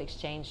lot of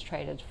exchange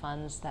traded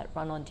funds that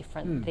run on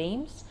different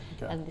themes.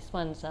 Okay. And this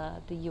one's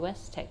the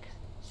US tech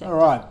sector. All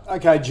right.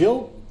 Okay,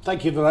 Jill,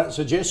 thank you for that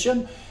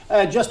suggestion.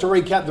 Just to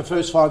recap the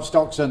first 5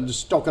 stocks and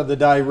stock of the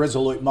day: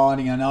 Resolute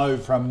Mining, a no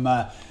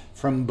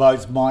from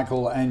both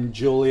Michael and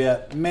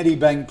Julia.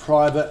 Medibank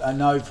Private, a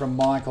no from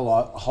Michael,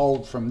 a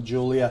hold from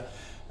Julia.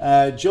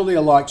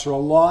 Julia likes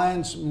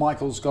Reliance.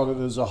 Michael's got it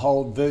as a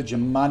hold.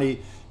 Virgin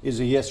Money is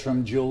a yes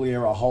from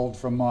Julia, a hold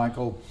from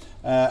Michael.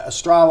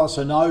 Australis,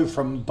 a no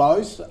from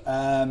both.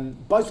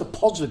 Both are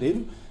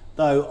positive,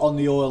 though, on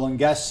the oil and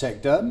gas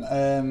sector.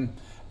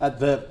 At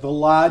the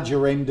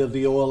larger end of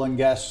the oil and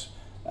gas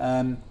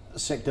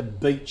sector,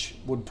 Beach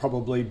would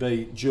probably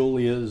be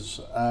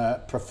Julia's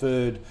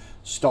preferred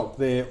stock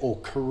there, or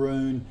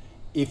Karoon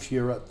if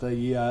you're at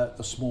the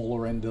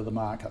smaller end of the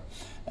market.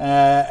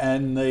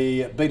 And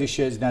the Beta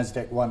Shares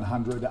Nasdaq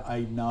 100, a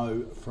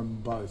no from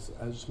both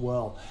as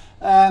well.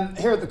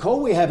 Here at the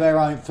call, we have our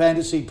own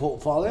fantasy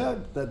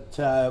portfolio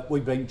that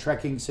we've been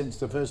tracking since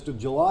the 1st of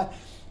July,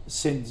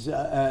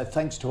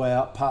 thanks to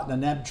our partner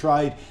NAB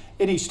Trade.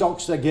 Any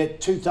stocks that get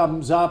 2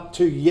 thumbs up,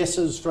 2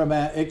 yeses from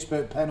our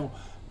expert panel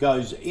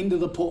goes into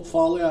the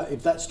portfolio.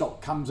 If that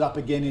stock comes up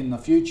again in the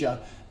future,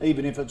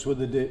 even if it's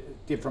with a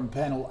different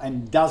panel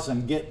and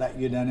doesn't get that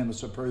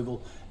unanimous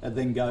approval, it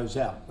then goes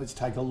out. Let's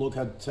take a look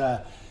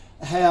at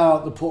how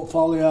the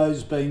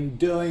portfolio's been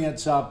doing.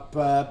 It's up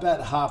about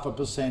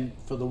 0.5%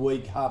 for the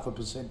week,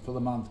 0.5% for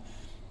the month,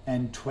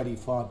 and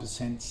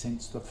 25%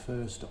 since the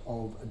 1st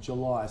of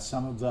July.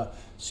 Some of the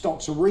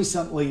stocks are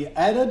recently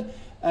added.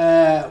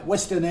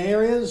 Western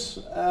Areas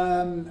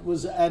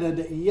was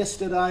added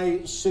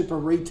yesterday. Super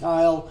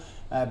Retail,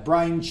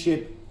 Brain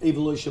Chip,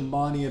 Evolution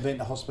Mining,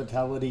 Event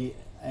Hospitality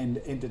and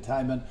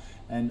Entertainment,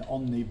 and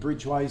Omni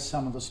Bridgeway.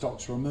 Some of the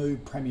stocks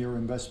removed: Premier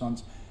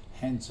Investments,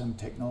 Hansen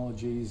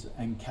Technologies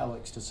and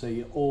Calix. To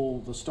see all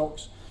the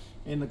stocks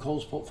in the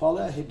calls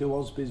portfolio, head to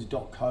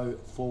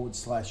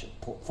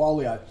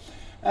ausbiz.co/portfolio.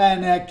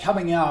 And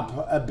coming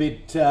up a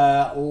bit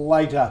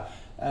later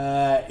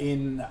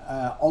in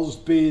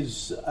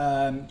Ausbiz,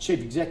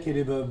 Chief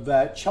Executive of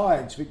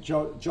Chi-X, Vic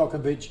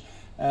Djokovic,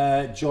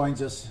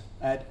 joins us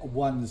at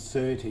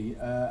 1:30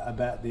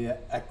 about the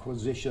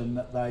acquisition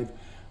that they've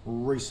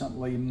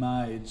recently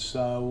made.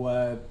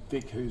 So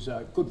Vic, who's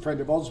a good friend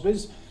of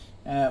Ausbiz,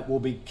 will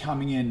be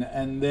coming in.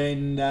 And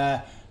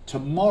then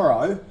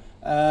tomorrow,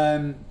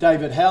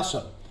 David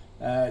Howson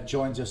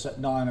joins us at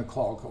 9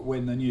 o'clock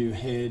when the new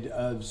head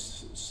of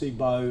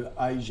SIBO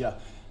Asia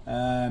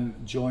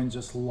joins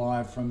us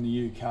live from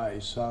the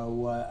UK.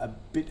 So a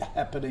bit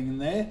happening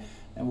there,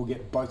 and we'll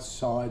get both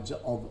sides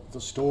of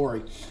the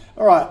story.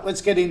 All right,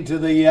 let's get into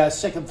the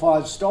second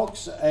 5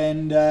 stocks.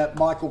 And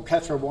Michael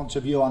Cathra wants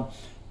a view on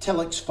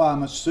Telix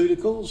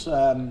Pharmaceuticals,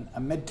 a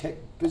medtech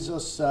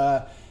business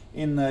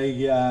in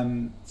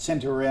the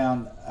centre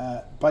around,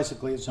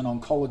 basically it's an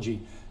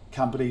oncology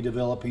company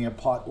developing a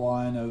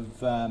pipeline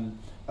of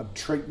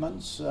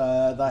treatments.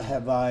 They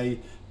have a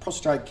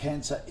prostate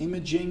cancer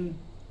imaging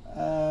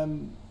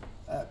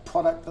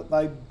product that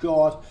they've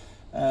got.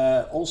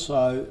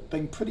 Also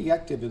been pretty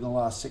active in the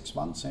last 6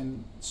 months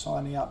in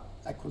signing up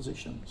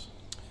acquisitions.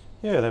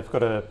 Yeah, they've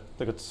got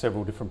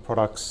several different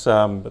products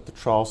at the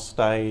trial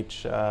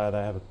stage. They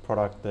have a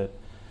product that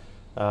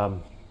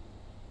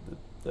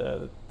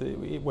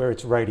where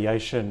its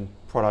radiation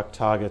product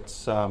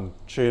targets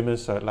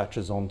tumours, so it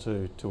latches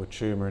onto a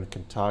tumour and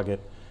can target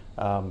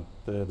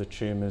the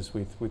tumours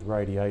with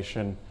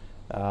radiation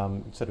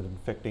instead of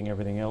infecting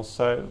everything else.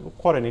 So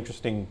quite an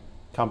interesting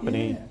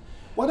company. Yeah.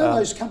 What are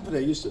those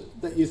companies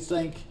that you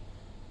think,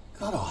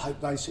 God, I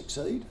hope they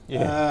succeed?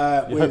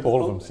 Yeah, you hope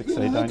all of them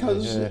succeed, don't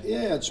you?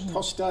 Yeah, it's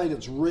prostate,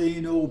 it's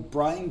renal,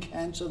 brain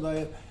cancer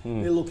they're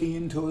looking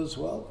into as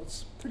well.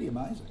 It's pretty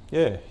amazing.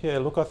 Yeah.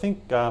 Look, I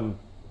think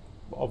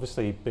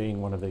obviously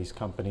being one of these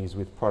companies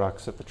with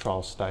products at the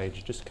trial stage,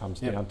 it just comes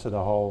down to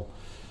the whole,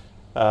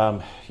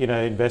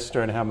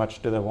 investor and how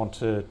much do they want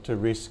to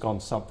risk on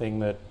something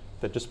that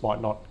just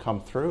might not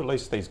come through. At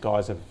least these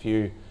guys have a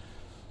few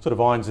sort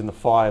of irons in the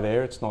fire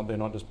there. They're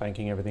not just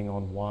banking everything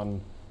on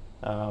one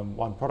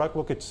product.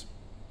 Look, it's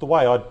the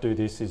way I'd do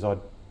this is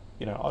I'd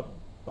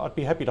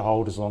be happy to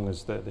hold as long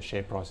as the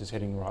share price is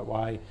heading the right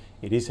way.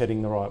 It is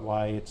heading the right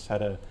way. It's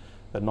had a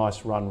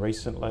nice run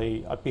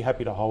recently. I'd be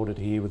happy to hold it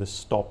here with a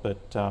stop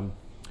at sort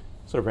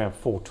of around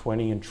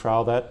 420 and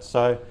trail that.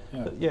 So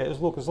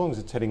as long as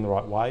it's heading the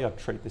right way, I'd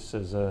treat this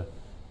as a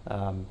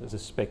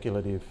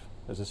speculative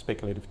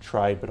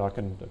trade. But I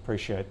can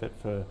appreciate that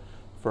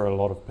for a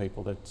lot of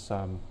people,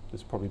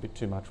 there's probably a bit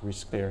too much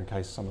risk there in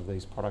case some of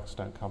these products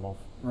don't come off.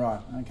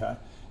 Right. Okay.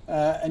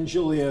 And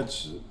Julia,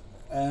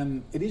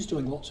 it is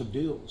doing lots of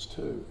deals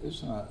too,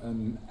 isn't it?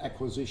 And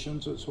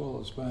acquisitions as well.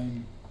 It's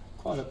been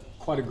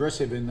quite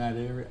aggressive in that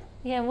area.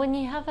 Yeah, when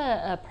you have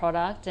a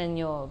product and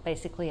you're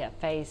basically at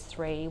phase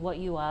 3, what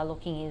you are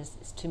looking is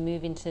to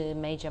move into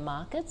major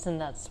markets, and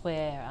that's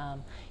where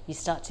you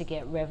start to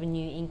get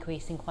revenue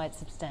increasing quite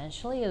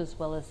substantially, as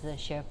well as the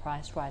share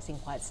price rising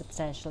quite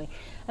substantially.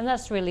 And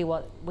that's really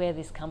where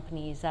this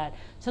company is at.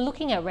 So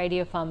looking at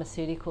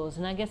radiopharmaceuticals,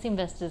 and I guess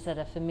investors that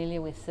are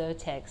familiar with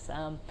Certex,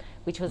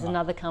 which was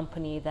another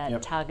company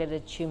that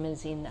targeted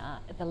tumours in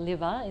the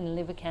liver, in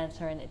liver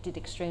cancer, and it did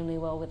extremely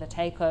well with a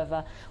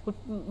takeover. We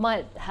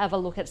might have a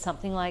look at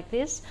something like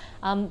this.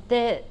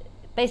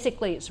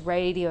 Basically, it's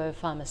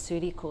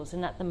radiopharmaceuticals,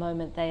 and at the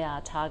moment they are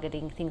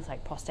targeting things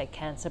like prostate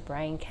cancer,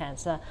 brain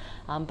cancer,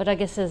 but I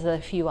guess there's a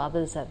few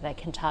others that they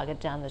can target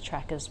down the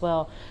track as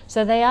well.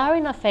 So they are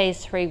in a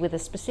phase 3 with a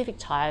specific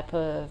type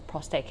of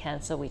prostate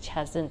cancer which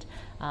hasn't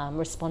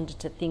responded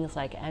to things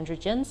like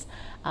androgens.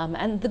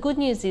 And the good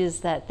news is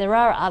that there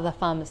are other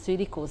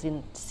pharmaceuticals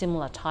in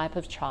similar type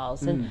of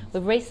trials. And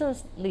we've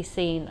recently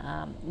seen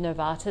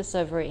Novartis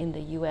over in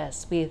the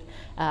US with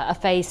a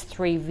phase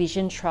 3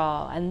 vision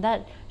trial, and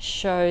that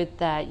showed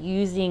that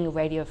using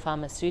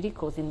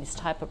radiopharmaceuticals in this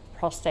type of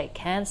prostate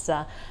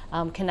cancer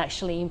can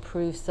actually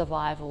improve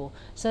survival.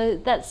 So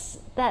that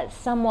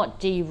somewhat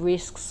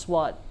de-risks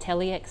what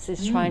Telix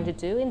is trying to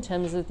do in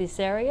terms of this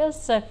area.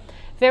 So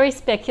very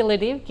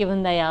speculative,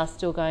 given they are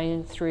still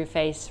going through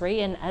phase 3,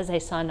 and as they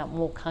sign up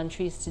more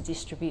countries to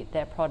distribute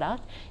their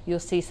product, you'll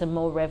see some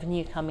more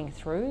revenue coming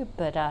through,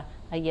 but a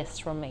yes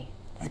from me.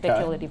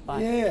 Speculative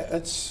buy. Yeah,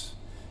 it's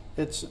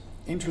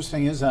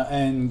interesting, isn't it?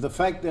 And the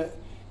fact that,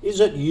 is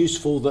it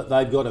useful that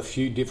they've got a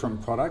few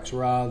different products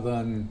rather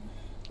than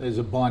there's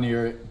a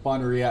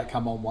binary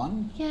outcome on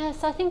one?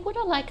 Yes, I think what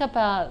I like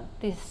about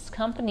this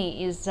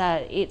company is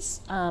that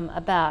it's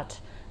about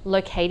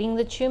locating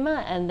the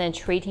tumour and then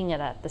treating it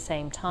at the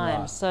same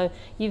time. Right. So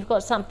you've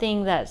got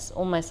something that's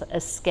almost a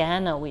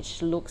scanner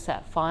which looks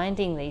at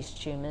finding these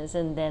tumours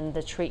and then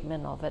the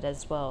treatment of it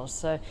as well.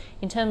 So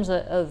in terms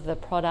of the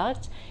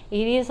product,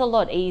 it is a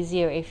lot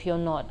easier if you're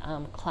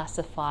not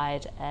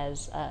classified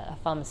as a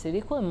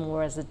pharmaceutical and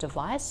more as a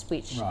device,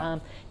 which Right.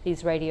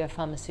 these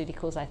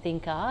radiopharmaceuticals I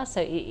think are.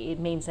 So it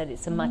means that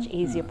it's a much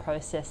easier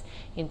process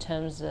in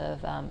terms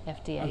of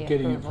FDA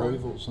getting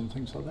approval. approvals and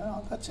things like that.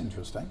 Oh, that's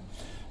interesting.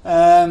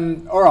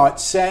 All right,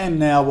 Sam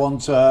now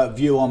wants a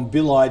view on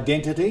bill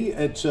identity.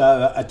 It's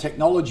a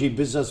technology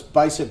business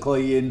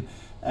basically in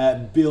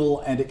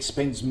bill and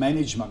expense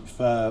management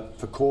for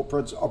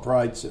corporates,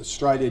 operates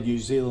Australia, New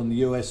Zealand,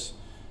 the US,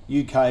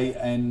 UK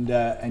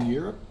and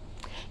Europe.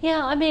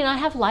 Yeah, I mean, I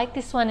have liked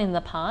this one in the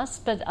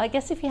past, but I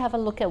guess if you have a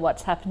look at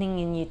what's happening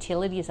in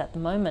utilities at the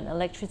moment,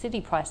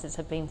 electricity prices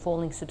have been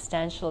falling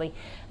substantially.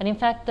 And in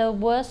fact, the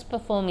worst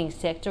performing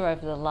sector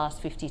over the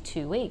last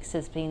 52 weeks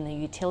has been the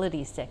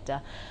utilities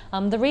sector.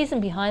 The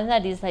reason behind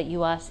that is that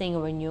you are seeing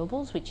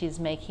renewables, which is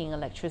making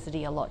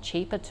electricity a lot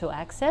cheaper to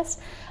access.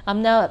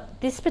 Now,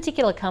 this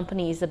particular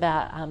company is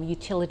about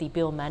utility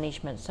bill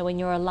management. So when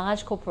you're a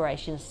large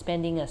corporation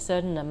spending a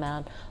certain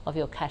amount of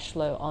your cash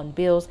flow on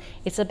bills,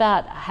 it's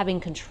about having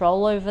control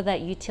over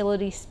that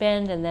utility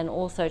spend and then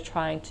also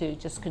trying to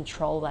just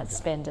control that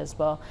spend as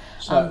well.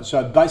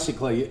 So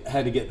basically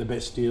how to get the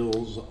best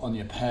deals on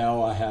your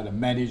power, how to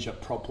manage it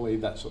properly,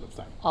 that sort of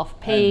thing. Off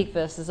peak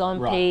versus on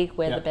right, peak,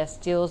 where yep. the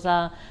best deals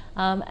are.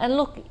 And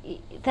look,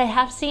 they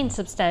have seen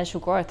substantial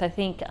growth. I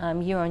think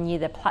year on year,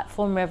 their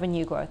platform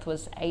revenue growth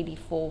was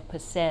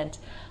 84%.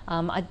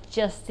 I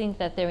just think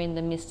that they're in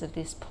the midst of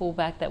this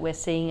pullback that we're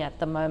seeing at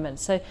the moment.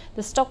 So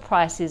the stock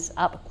price is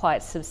up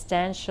quite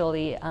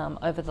substantially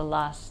over the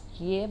last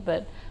year,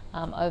 but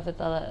over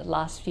the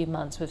last few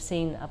months we've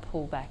seen a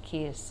pullback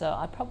here. So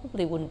I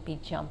probably wouldn't be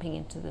jumping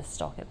into the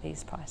stock at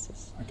these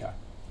prices. Okay.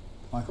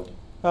 Michael?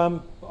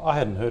 I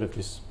hadn't heard of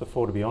this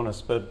before, to be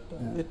honest, but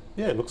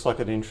it looks like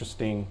an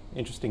interesting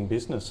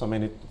business. I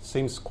mean, it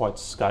seems quite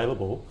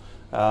scalable,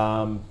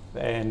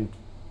 and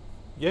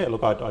yeah,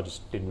 look, I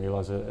just didn't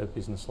realise a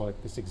business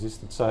like this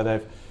existed. So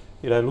they've,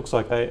 it looks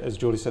like they, as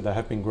Julie said, they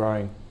have been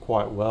growing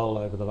quite well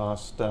over the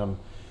last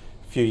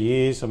few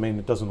years. I mean,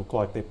 it doesn't look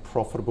like they're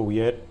profitable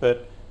yet,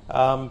 but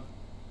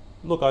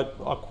look,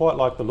 I quite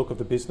like the look of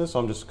the business.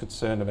 I'm just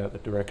concerned about the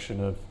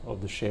direction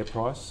of the share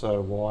price.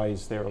 So why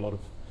is there a lot of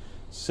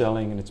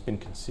selling, and it's been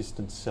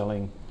consistent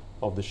selling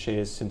of the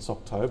shares since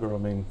October? I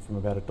mean, from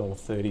about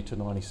 $1.30 to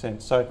 90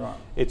 cents. So right.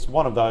 It's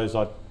one of those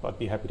I'd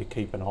be happy to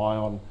keep an eye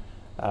on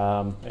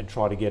and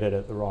try to get it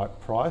at the right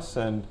price.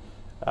 And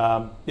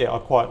I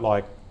quite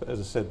like, as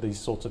I said, these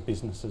sorts of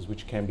businesses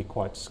which can be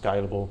quite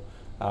scalable,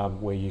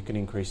 where you can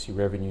increase your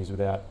revenues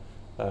without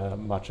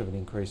much of an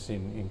increase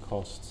in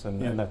costs,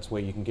 and that's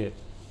where you can get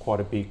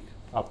quite a big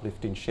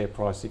uplift in share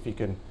price if you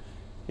can,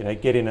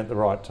 get in at the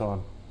right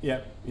time.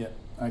 Yep.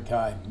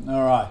 Okay,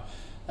 all right.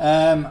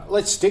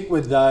 Let's stick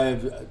with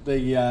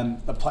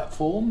the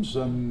platforms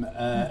and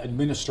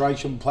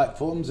administration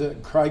platforms.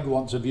 Craig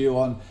wants a view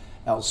on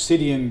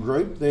Alcidion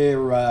Group. They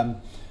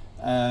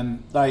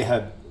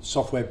have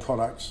software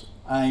products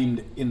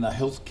aimed in the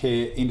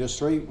healthcare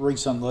industry.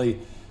 Recently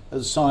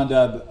has signed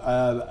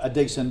a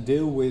decent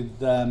deal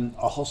with a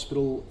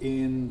hospital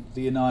in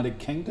the United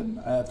Kingdom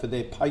for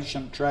their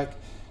patient track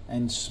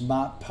and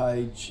smart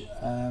page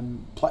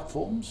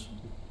platforms.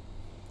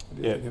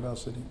 What do you think of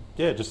Alcidion?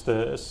 Yeah, just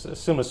a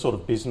similar sort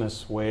of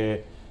business where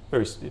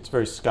it's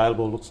very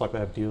scalable. It looks like they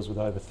have deals with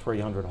over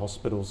 300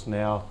 hospitals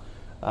now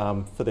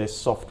for their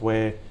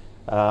software.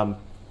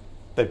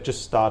 They've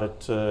just started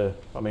to,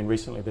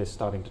 recently they're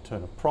starting to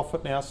turn a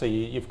profit now. So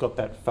you've got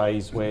that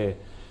phase where,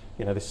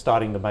 they're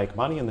starting to make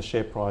money, and the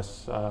share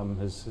price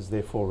has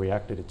therefore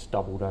reacted. It's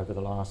doubled over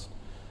the last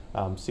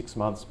 6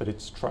 months, but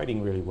it's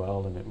trading really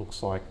well, and it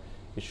looks like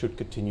it should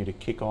continue to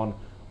kick on.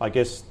 I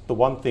guess the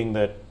one thing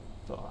that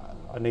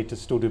I need to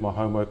still do my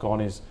homework on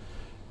is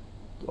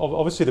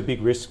obviously the big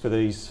risk for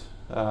these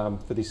for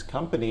this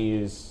company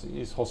is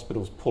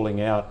hospitals pulling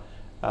out.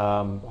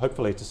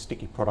 Hopefully it's a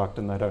sticky product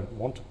and they don't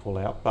want to pull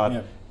out,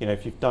 but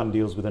if you've done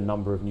deals with a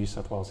number of New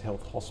South Wales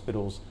Health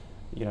hospitals,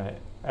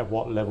 at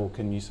what level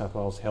can New South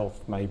Wales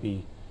Health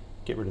maybe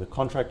get rid of the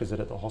contract? Is it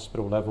at the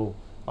hospital level?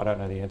 I don't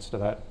know the answer to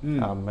that.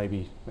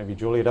 Maybe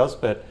Julia does,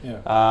 but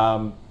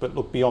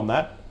look, beyond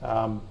that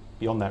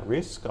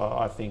risk,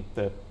 I think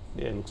that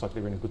it looks like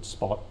they're in a good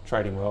spot,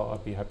 trading well.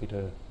 I'd be happy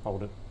to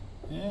hold it.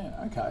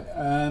 Yeah, okay.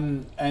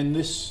 And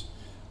this,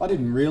 I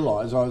didn't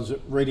realise, I was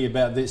reading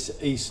about this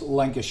East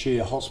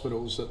Lancashire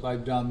hospitals that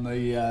they've done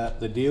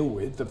the deal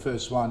with. The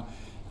first one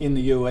in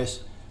the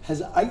US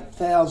has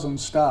 8,000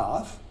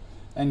 staff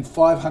and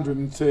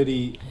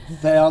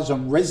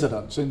 530,000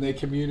 residents in their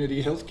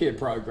community healthcare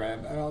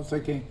program. And I was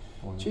thinking,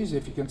 geez,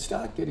 if you can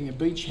start getting a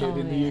beachhead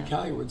in the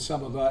UK with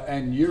some of the,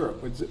 and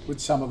Europe with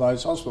some of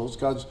those hospitals,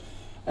 because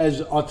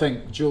as I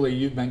think, Julie,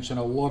 you've mentioned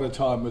a lot of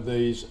time with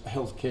these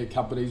healthcare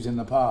companies in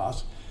the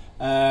past,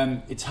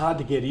 It's hard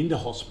to get into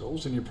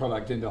hospitals and your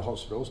product into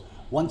hospitals.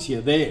 Once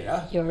you're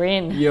there, you're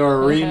in.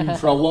 You're in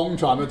for a long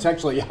time. It's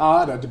actually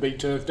harder to be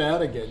turfed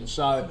out again.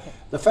 So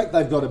the fact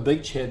they've got a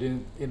beachhead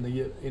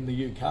in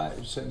the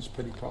UK seems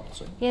pretty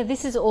promising. Yeah,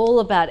 this is all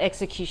about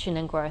execution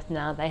and growth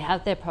now. They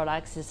have their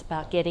products. It's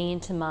about getting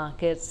into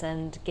markets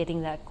and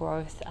getting that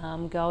growth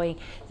going.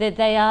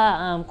 They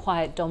are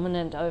quite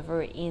dominant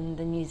over in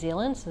the New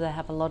Zealand, so they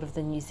have a lot of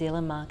the New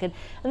Zealand market.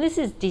 And this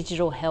is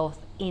digital health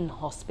in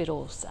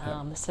hospitals,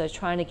 so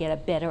trying to get a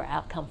better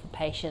outcome for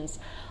patients.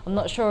 I'm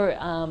not sure,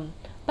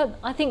 but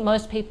I think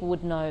most people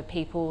would know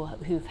people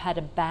who've had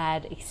a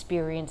bad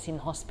experience in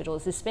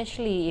hospitals,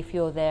 especially if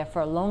you're there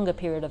for a longer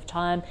period of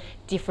time.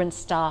 Different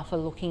staff are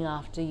looking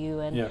after you,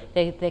 and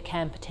there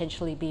can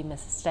potentially be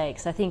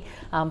mistakes. I think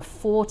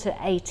 4 to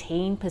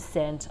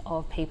 18%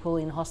 of people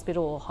in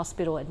hospital or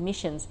hospital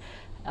admissions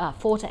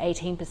 4 to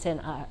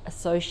 18% are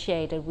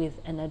associated with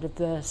an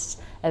adverse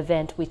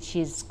event which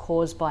is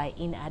caused by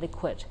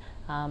inadequate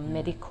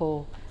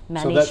medical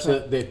management. So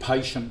that's their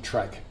patient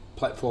track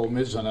platform,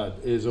 isn't it?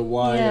 Is a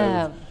way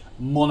of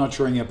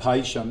monitoring a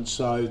patient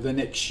so the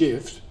next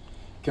shift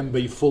can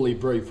be fully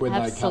briefed when they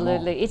come on.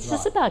 Absolutely. It's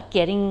just about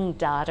getting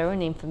data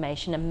and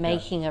information and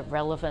making it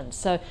relevant.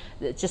 So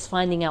just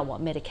finding out what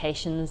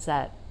medications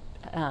that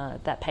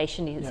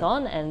patient is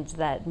on, and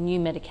that new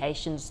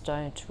medications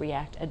don't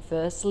react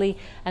adversely,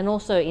 and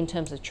also in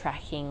terms of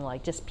tracking,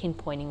 like just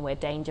pinpointing where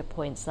danger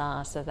points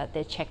are so that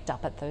they're checked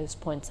up at those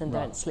points and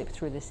don't slip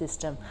through the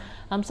system.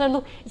 So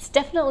look, it's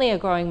definitely a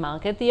growing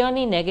market. The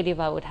only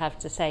negative I would have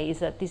to say is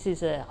that this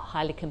is a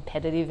highly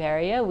competitive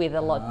area with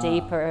a lot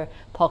deeper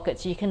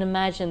pockets. You can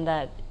imagine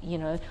that, you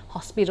know,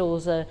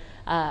 hospitals are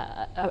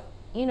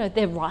you know,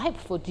 they're ripe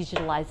for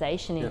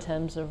digitalisation in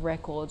terms of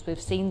records. We've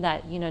seen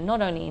that, you know,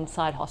 not only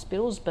inside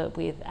hospitals, but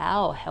with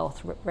our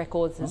health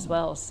records as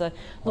well. So,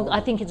 look, I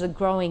think it's a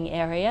growing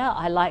area.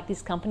 I like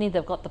this company.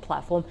 They've got the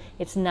platform.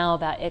 It's now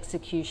about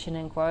execution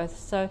and growth.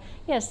 So,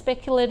 yeah,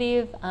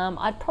 speculative.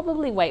 I'd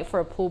probably wait for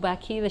a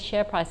pullback here. The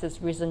share price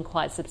has risen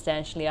quite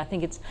substantially. I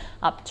think it's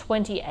up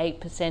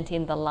 28%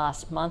 in the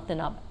last month and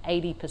up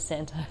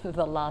 80% over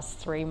the last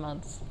 3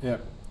 months.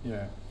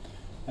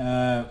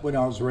 When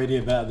I was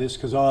reading about this,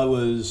 because I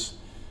was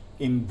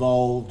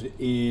involved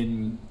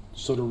in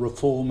sort of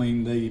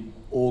reforming the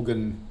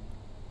organ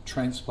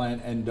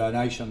transplant and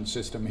donation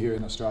system here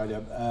in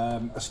Australia,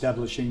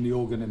 establishing the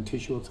Organ and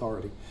Tissue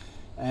Authority,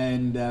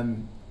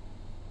 and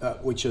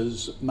which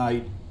has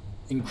made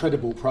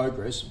incredible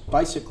progress,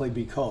 basically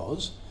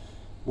because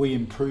we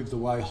improved the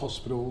way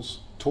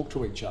hospitals talk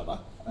to each other,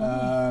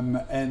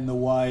 and the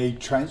way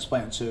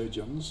transplant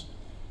surgeons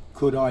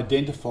could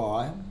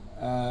identify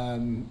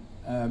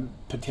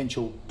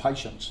potential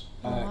patients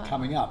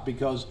coming up,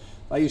 because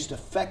they used to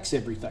fax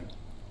everything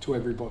to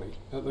everybody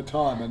at the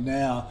time, and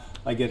now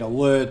they get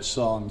alerts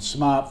on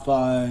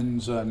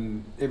smartphones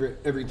and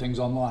everything's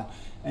online.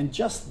 And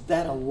just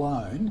that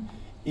alone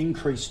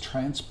increased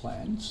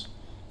transplants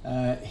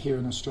here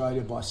in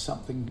Australia by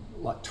something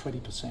like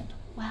 20%.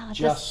 Wow,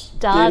 just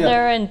data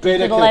and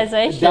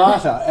digitalisation.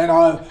 Data, and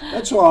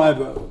that's why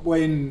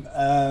when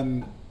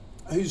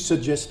who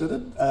suggested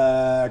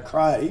it?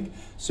 Craig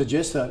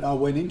suggested it. I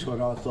went into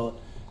it. I thought,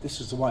 this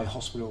is the way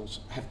hospitals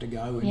have to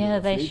go. Yeah,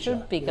 they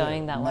should be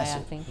going that way, I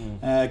think.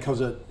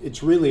 Because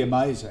it's really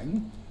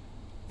amazing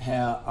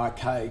how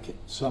archaic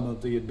some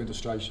of the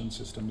administration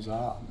systems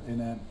are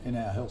in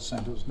our health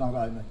centres, not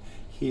only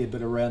here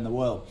but around the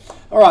world.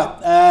 All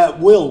right,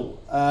 Will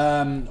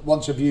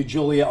wants to view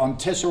Julia on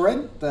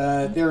Tesserent.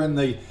 They're in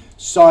the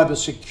cyber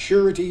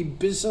security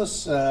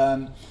business.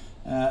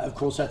 Of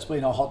course, that's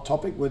been a hot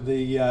topic with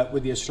the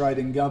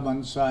Australian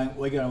government saying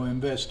we're going to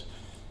invest,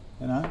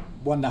 you know,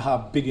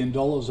 $1.5 billion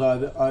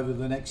over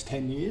the next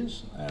 10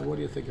 years. What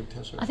do you think of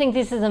Tesserent? I think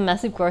this is a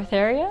massive growth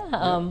area.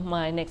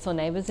 My next door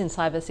neighbour's in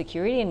cyber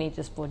security, and he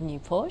just bought a new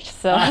Porsche,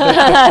 so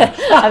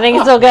I think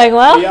it's all going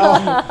well.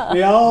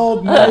 The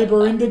old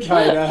neighbour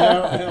indicator,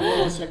 how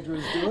well the sector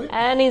is doing.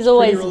 And he's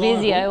always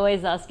busy. I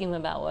always ask him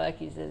about work.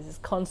 He says he's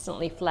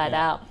constantly flat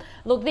out.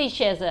 Look, these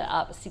shares are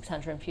up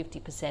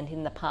 650%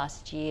 in the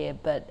past year,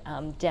 but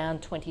down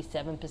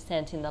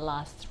 27% in the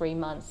last 3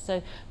 months.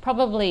 So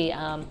probably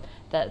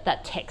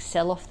that tech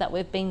sell-off that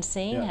we've been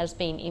seeing has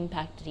been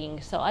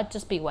impacting. So I'd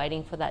just be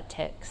waiting for that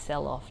tech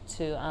sell-off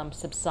to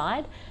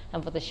subside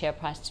and for the share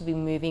price to be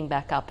moving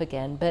back up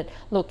again. But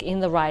look, in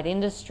the right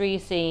industry,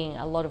 seeing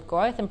a lot of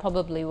growth, and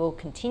probably will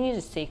continue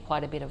to see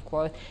quite a bit of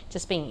growth,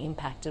 just being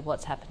impacted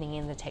what's happening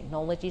in the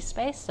technology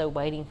space. So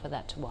waiting for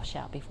that to wash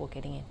out before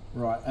getting in.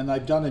 Right, and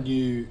they've done a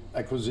new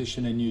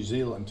acquisition in New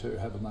Zealand too,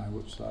 haven't they,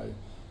 which they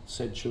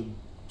said should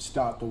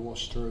start to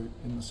wash through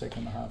in the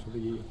second half of the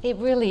year. It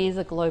really is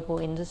a global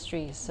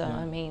industry. So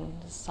I mean,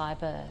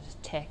 cyber,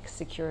 tech,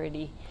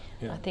 security,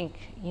 I think,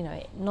 you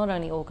know, not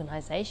only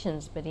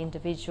organisations but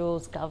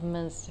individuals,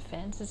 governments,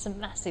 defence, it's a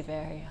massive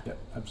area. Yeah,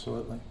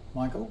 absolutely.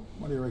 Michael,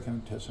 what do you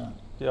reckon of Tesserent?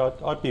 Yeah,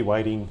 I'd be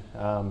waiting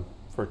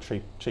for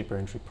a cheaper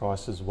entry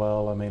price as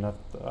well. I mean, I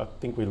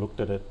think we looked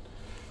at it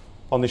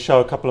on this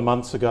show a couple of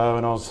months ago,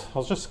 and I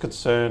was just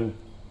concerned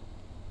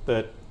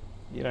that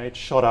it's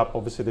shot up.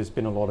 Obviously, there's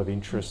been a lot of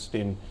interest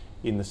in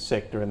the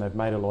sector, and they've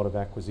made a lot of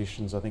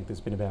acquisitions. I think there's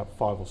been about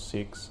 5 or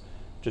 6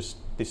 just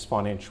this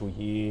financial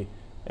year,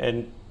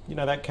 and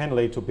that can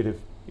lead to a bit of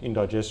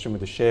indigestion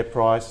with the share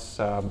price.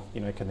 Can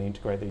they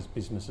integrate these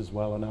businesses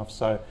well enough?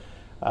 So,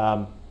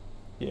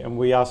 and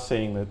we are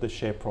seeing the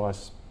share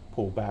price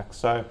pull back.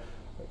 So,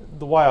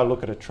 the way I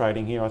look at it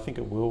trading here, I think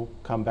it will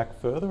come back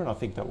further, and I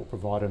think that will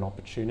provide an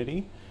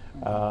opportunity.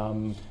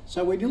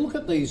 So when you look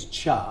at these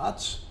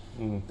charts,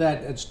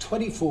 that it's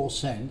 24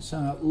 cents,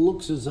 and it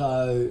looks as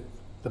though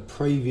the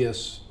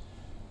previous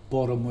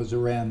bottom was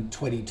around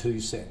 22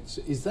 cents.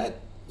 Is that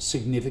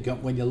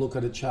significant when you look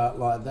at a chart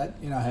like that?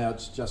 You know how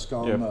it's just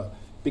gone a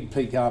big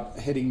peak up,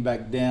 heading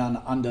back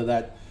down under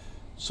that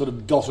sort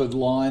of dotted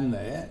line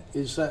there.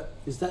 Is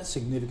that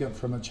significant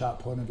from a chart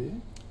point of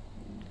view?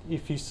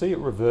 If you see it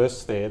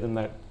reverse there, then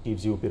that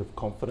gives you a bit of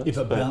confidence. If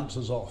it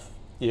bounces off.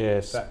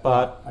 Yes,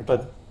 but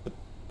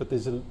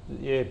there's a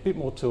bit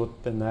more to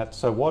it than that.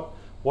 So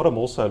what I'm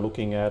also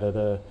looking at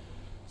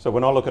so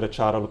when I look at a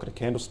chart, I look at a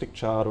candlestick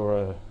chart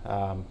or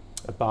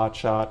a bar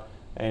chart,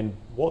 and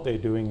what they're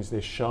doing is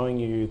they're showing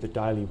you the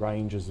daily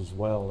ranges as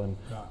well. And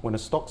when a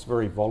stock's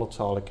very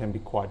volatile, it can be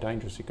quite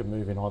dangerous. It can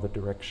move in either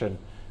direction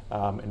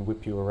and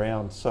whip you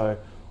around. So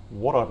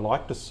what I'd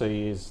like to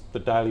see is the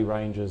daily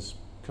ranges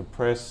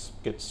compress,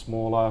 get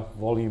smaller,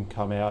 volume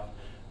come out,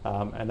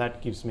 and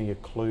that gives me a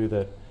clue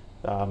that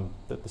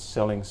the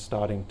selling's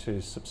starting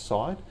to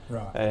subside.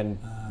 Right. And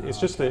it's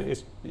just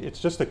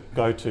a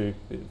go-to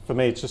for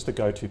me. It's just a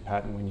go-to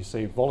pattern when you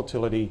see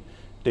volatility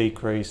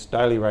decrease,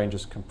 daily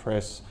ranges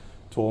compress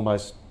to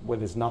almost where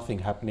there's nothing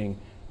happening,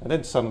 and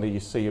then suddenly you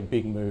see a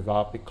big move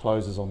up. It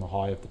closes on the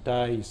high of the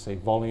day. You see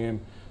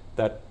volume.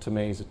 That to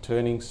me is a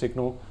turning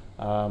signal.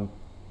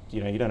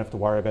 You don't have to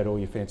worry about all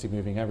your fancy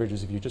moving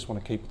averages. If you just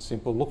want to keep it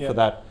simple, look for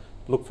that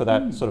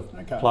sort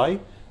of play,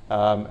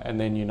 and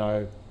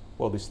then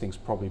well, this thing's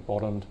probably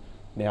bottomed.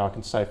 Now I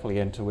can safely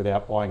enter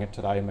without buying it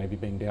today and maybe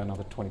being down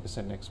another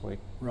 20% next week.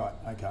 Right,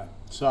 okay.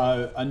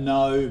 So a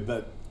no,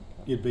 but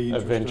you'd be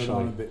interested eventually,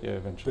 on a bit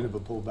of a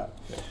pullback.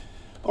 Yeah.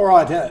 All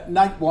right,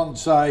 Nate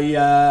wants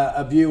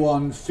a view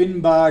on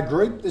Finbar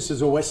Group. This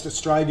is a West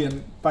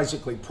Australian,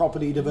 basically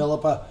property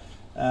developer,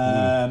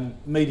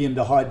 medium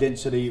to high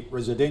density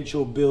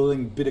residential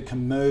building, bit of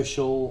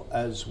commercial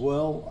as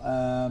well,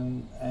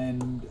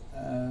 and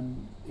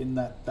in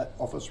that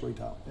office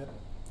retail. Yep.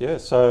 Yeah,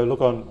 so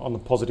look, on the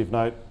positive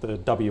note, the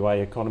WA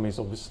economy is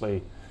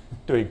obviously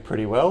doing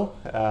pretty well.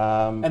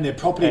 And their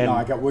property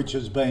market, which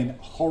has been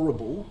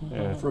horrible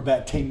for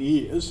about 10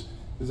 years,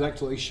 is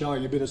actually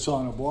showing a bit of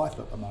sign of life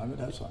at the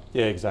moment, hasn't it?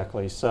 Yeah,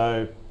 exactly.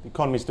 So the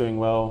economy's doing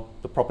well,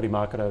 the property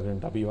market over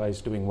in WA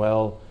is doing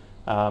well.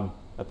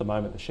 At the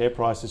moment, the share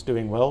price is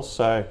doing well.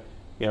 So,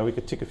 we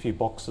could tick a few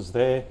boxes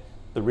there.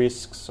 The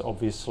risks,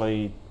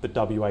 obviously, the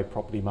WA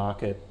property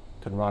market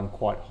can run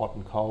quite hot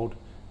and cold.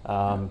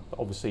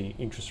 Obviously,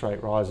 interest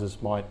rate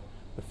rises might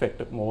affect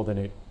it more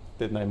than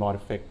they might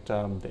affect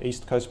the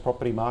East Coast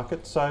property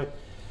market. So,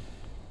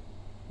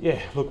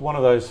 look, one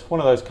of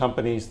those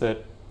companies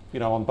that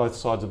on both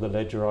sides of the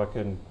ledger, I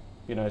can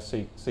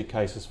see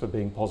cases for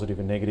being positive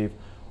and negative.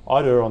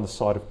 I'd err on the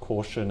side of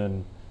caution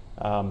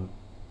and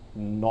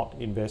not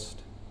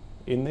invest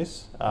in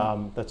this.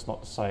 That's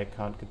not to say it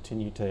can't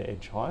continue to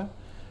edge higher,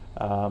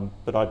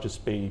 but I'd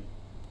just be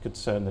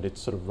concerned that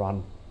it's sort of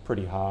run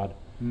pretty hard.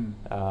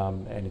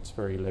 And it's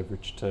very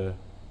leveraged to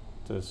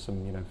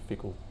some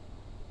fickle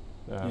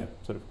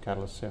sort of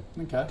catalysts.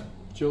 Yeah. Okay,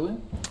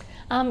 Julian.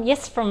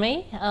 Yes, from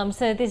me.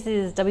 So this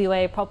is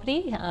WA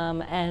property,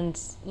 and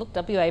look,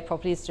 WA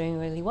property is doing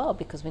really well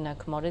because we know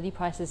commodity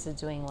prices are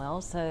doing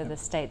well. So the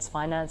state's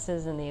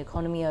finances and the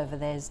economy over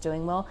there is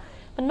doing well.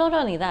 But not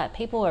only that,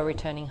 people are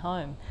returning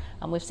home.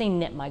 We've seen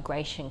net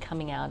migration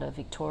coming out of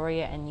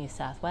Victoria and New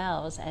South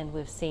Wales, and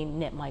we've seen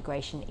net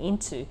migration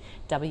into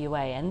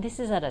WA. And this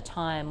is at a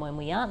time when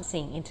we aren't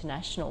seeing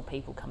international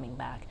people coming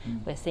back.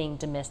 We're seeing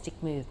domestic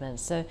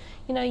movements. So,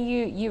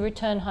 you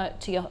return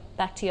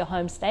back to your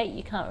home state.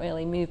 You can't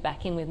really move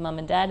back in with mum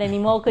and dad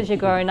anymore because you're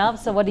growing up.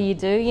 So what do?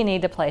 You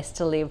need a place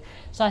to live.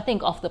 So I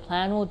think off the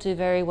plan will do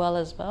very well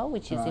as well,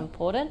 which is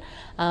important.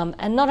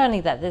 And not only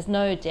that, there's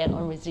no debt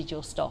on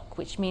residual stock,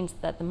 which means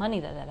that the money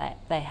that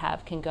they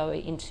have can go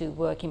into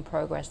work in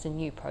progress and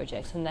new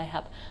projects, and they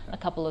have a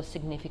couple of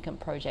significant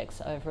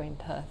projects over in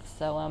Perth.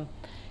 So,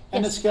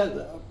 and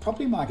the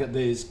property market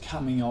there is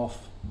coming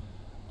off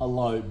a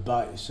low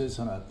base,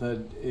 isn't it?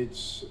 That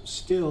it's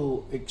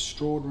still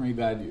extraordinary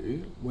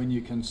value when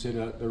you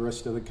consider the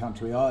rest of the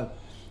country. I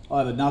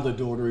have another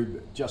daughter who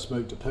just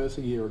moved to Perth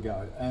a year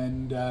ago,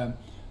 and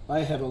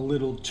they have a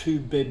little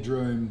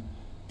 2-bedroom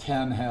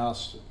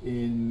townhouse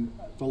in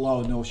the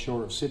lower North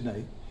Shore of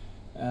Sydney,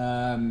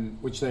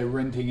 which they're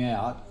renting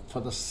out for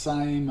the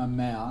same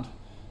amount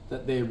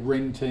that they're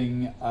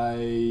renting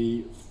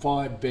a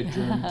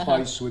 5-bedroom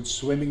place with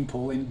swimming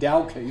pool in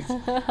Dalkeith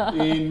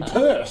in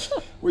Perth,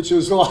 which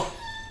is like...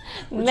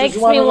 Makes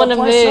me want to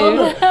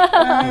move.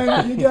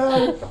 And you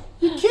go,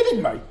 you're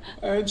kidding me?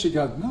 And she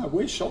goes, no,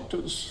 we're shocked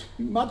as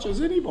much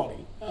as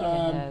anybody.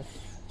 Yes.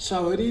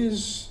 So it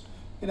is,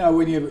 you know,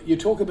 when you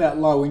talk about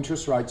low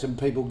interest rates and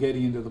people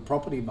getting into the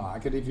property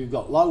market, if you've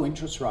got low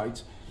interest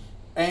rates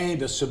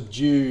and a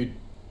subdued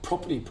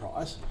property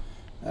price,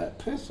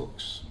 Perth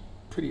looks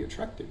pretty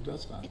attractive,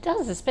 doesn't it? It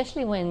does,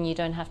 especially when you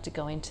don't have to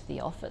go into the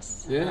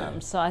office. Yeah.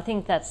 So I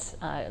think that's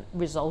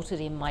resulted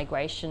in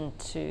migration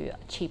to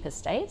cheaper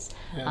states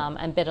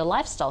and better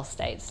lifestyle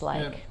states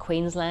like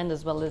Queensland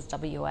as well as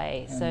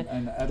WA.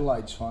 And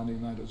Adelaide's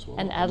finding that as well.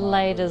 And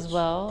Adelaide as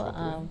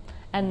well.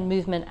 And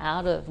movement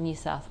out of New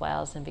South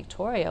Wales and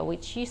Victoria,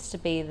 which used to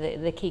be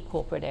the key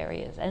corporate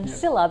areas, and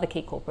still are the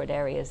key corporate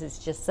areas. It's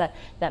just that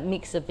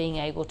mix of being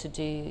able to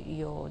do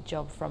your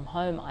job from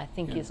home, I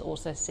think, is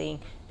also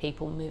seeing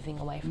people moving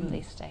away from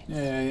these states.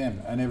 Yeah,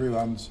 and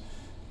everyone's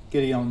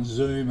getting on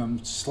Zoom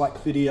and Slack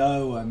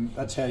video, and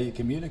that's how you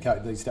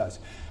communicate these days.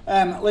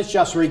 Let's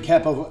just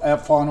recap of our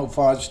final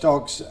 5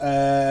 stocks.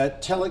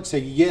 Telex, a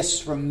yes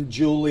from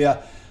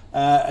Julia.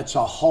 It's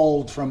a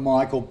hold from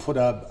Michael, put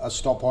a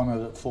stop on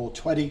it at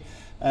 420.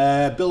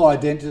 Bill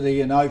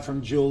Identity, a no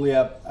from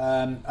Julia,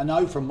 a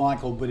no from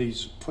Michael, but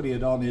he's putting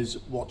it on his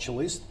watch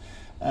list.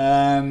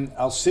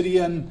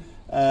 Alcidion,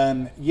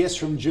 yes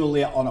from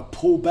Julia on a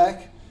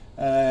pullback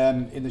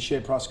in the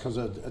share price because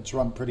it's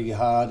run pretty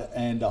hard,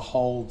 and a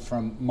hold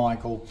from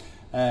Michael.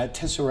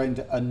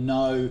 Tesserent, a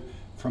no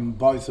from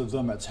both of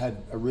them. It's had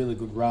a really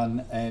good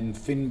run. And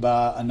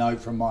Finbar, a no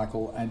from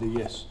Michael, and a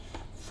yes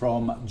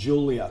from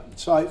Julia.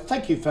 So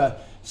thank you for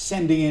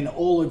sending in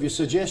all of your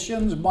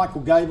suggestions.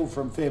 Michael Gable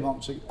from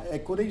Fairmont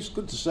Equities,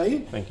 good to see you.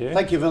 Thank you.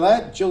 Thank you for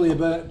that.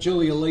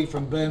 Julia Lee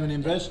from Berman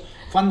Invest.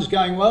 Funds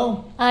going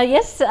well?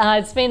 Yes,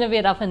 it's been a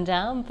bit up and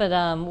down, but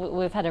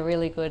we've had a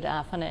really good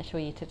financial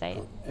year to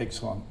date.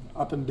 Excellent.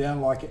 Up and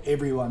down like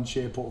everyone's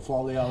share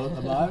portfolio at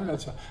the moment.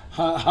 It's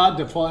hard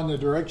to find the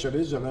direction,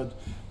 isn't it?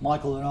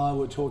 Michael and I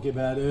were talking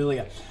about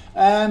earlier.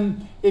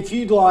 If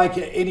you'd like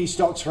any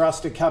stocks for us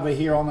to cover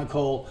here on the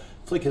call,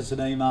 flick us an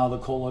email, the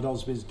call at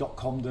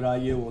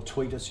ausbiz.com.au, or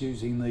tweet us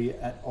using the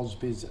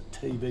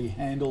 @AusbizTV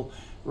handle.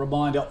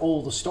 Reminder,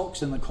 all the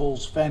stocks in the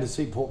call's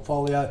fantasy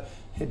portfolio,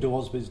 head to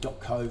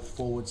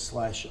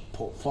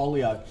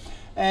ausbiz.co/portfolio.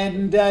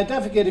 And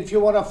don't forget, if you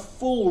want a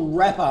full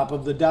wrap-up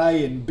of the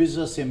day in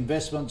business,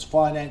 investments,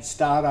 finance,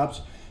 startups,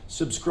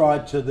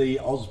 subscribe to the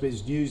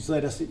Ausbiz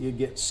newsletter so that you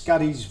get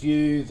Scuddy's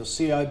View, the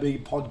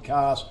COB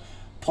podcast,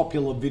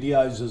 popular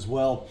videos as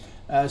well.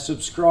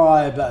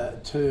 Subscribe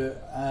to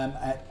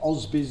at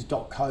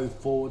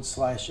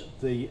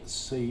ausbiz.co/the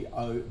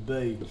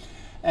COB.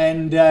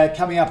 And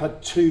coming up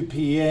at 2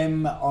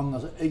 p.m. on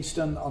the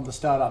Eastern on the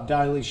Startup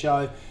Daily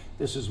Show,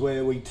 this is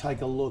where we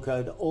take a look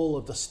at all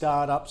of the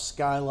startups,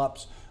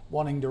 scale-ups,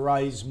 wanting to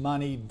raise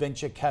money,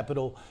 venture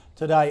capital.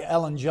 Today,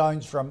 Alan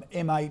Jones from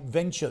M8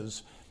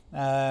 Ventures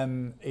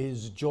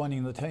is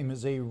joining the team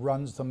as he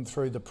runs them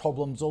through the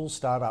problems all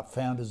startup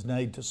founders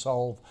need to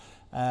solve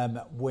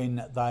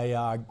when they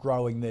are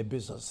growing their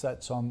business.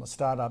 That's on the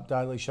Startup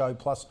Daily Show,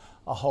 plus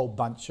a whole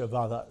bunch of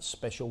other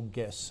special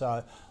guests. So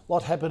a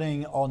lot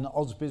happening on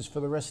Ausbiz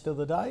for the rest of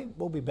the day.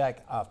 We'll be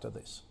back after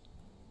this.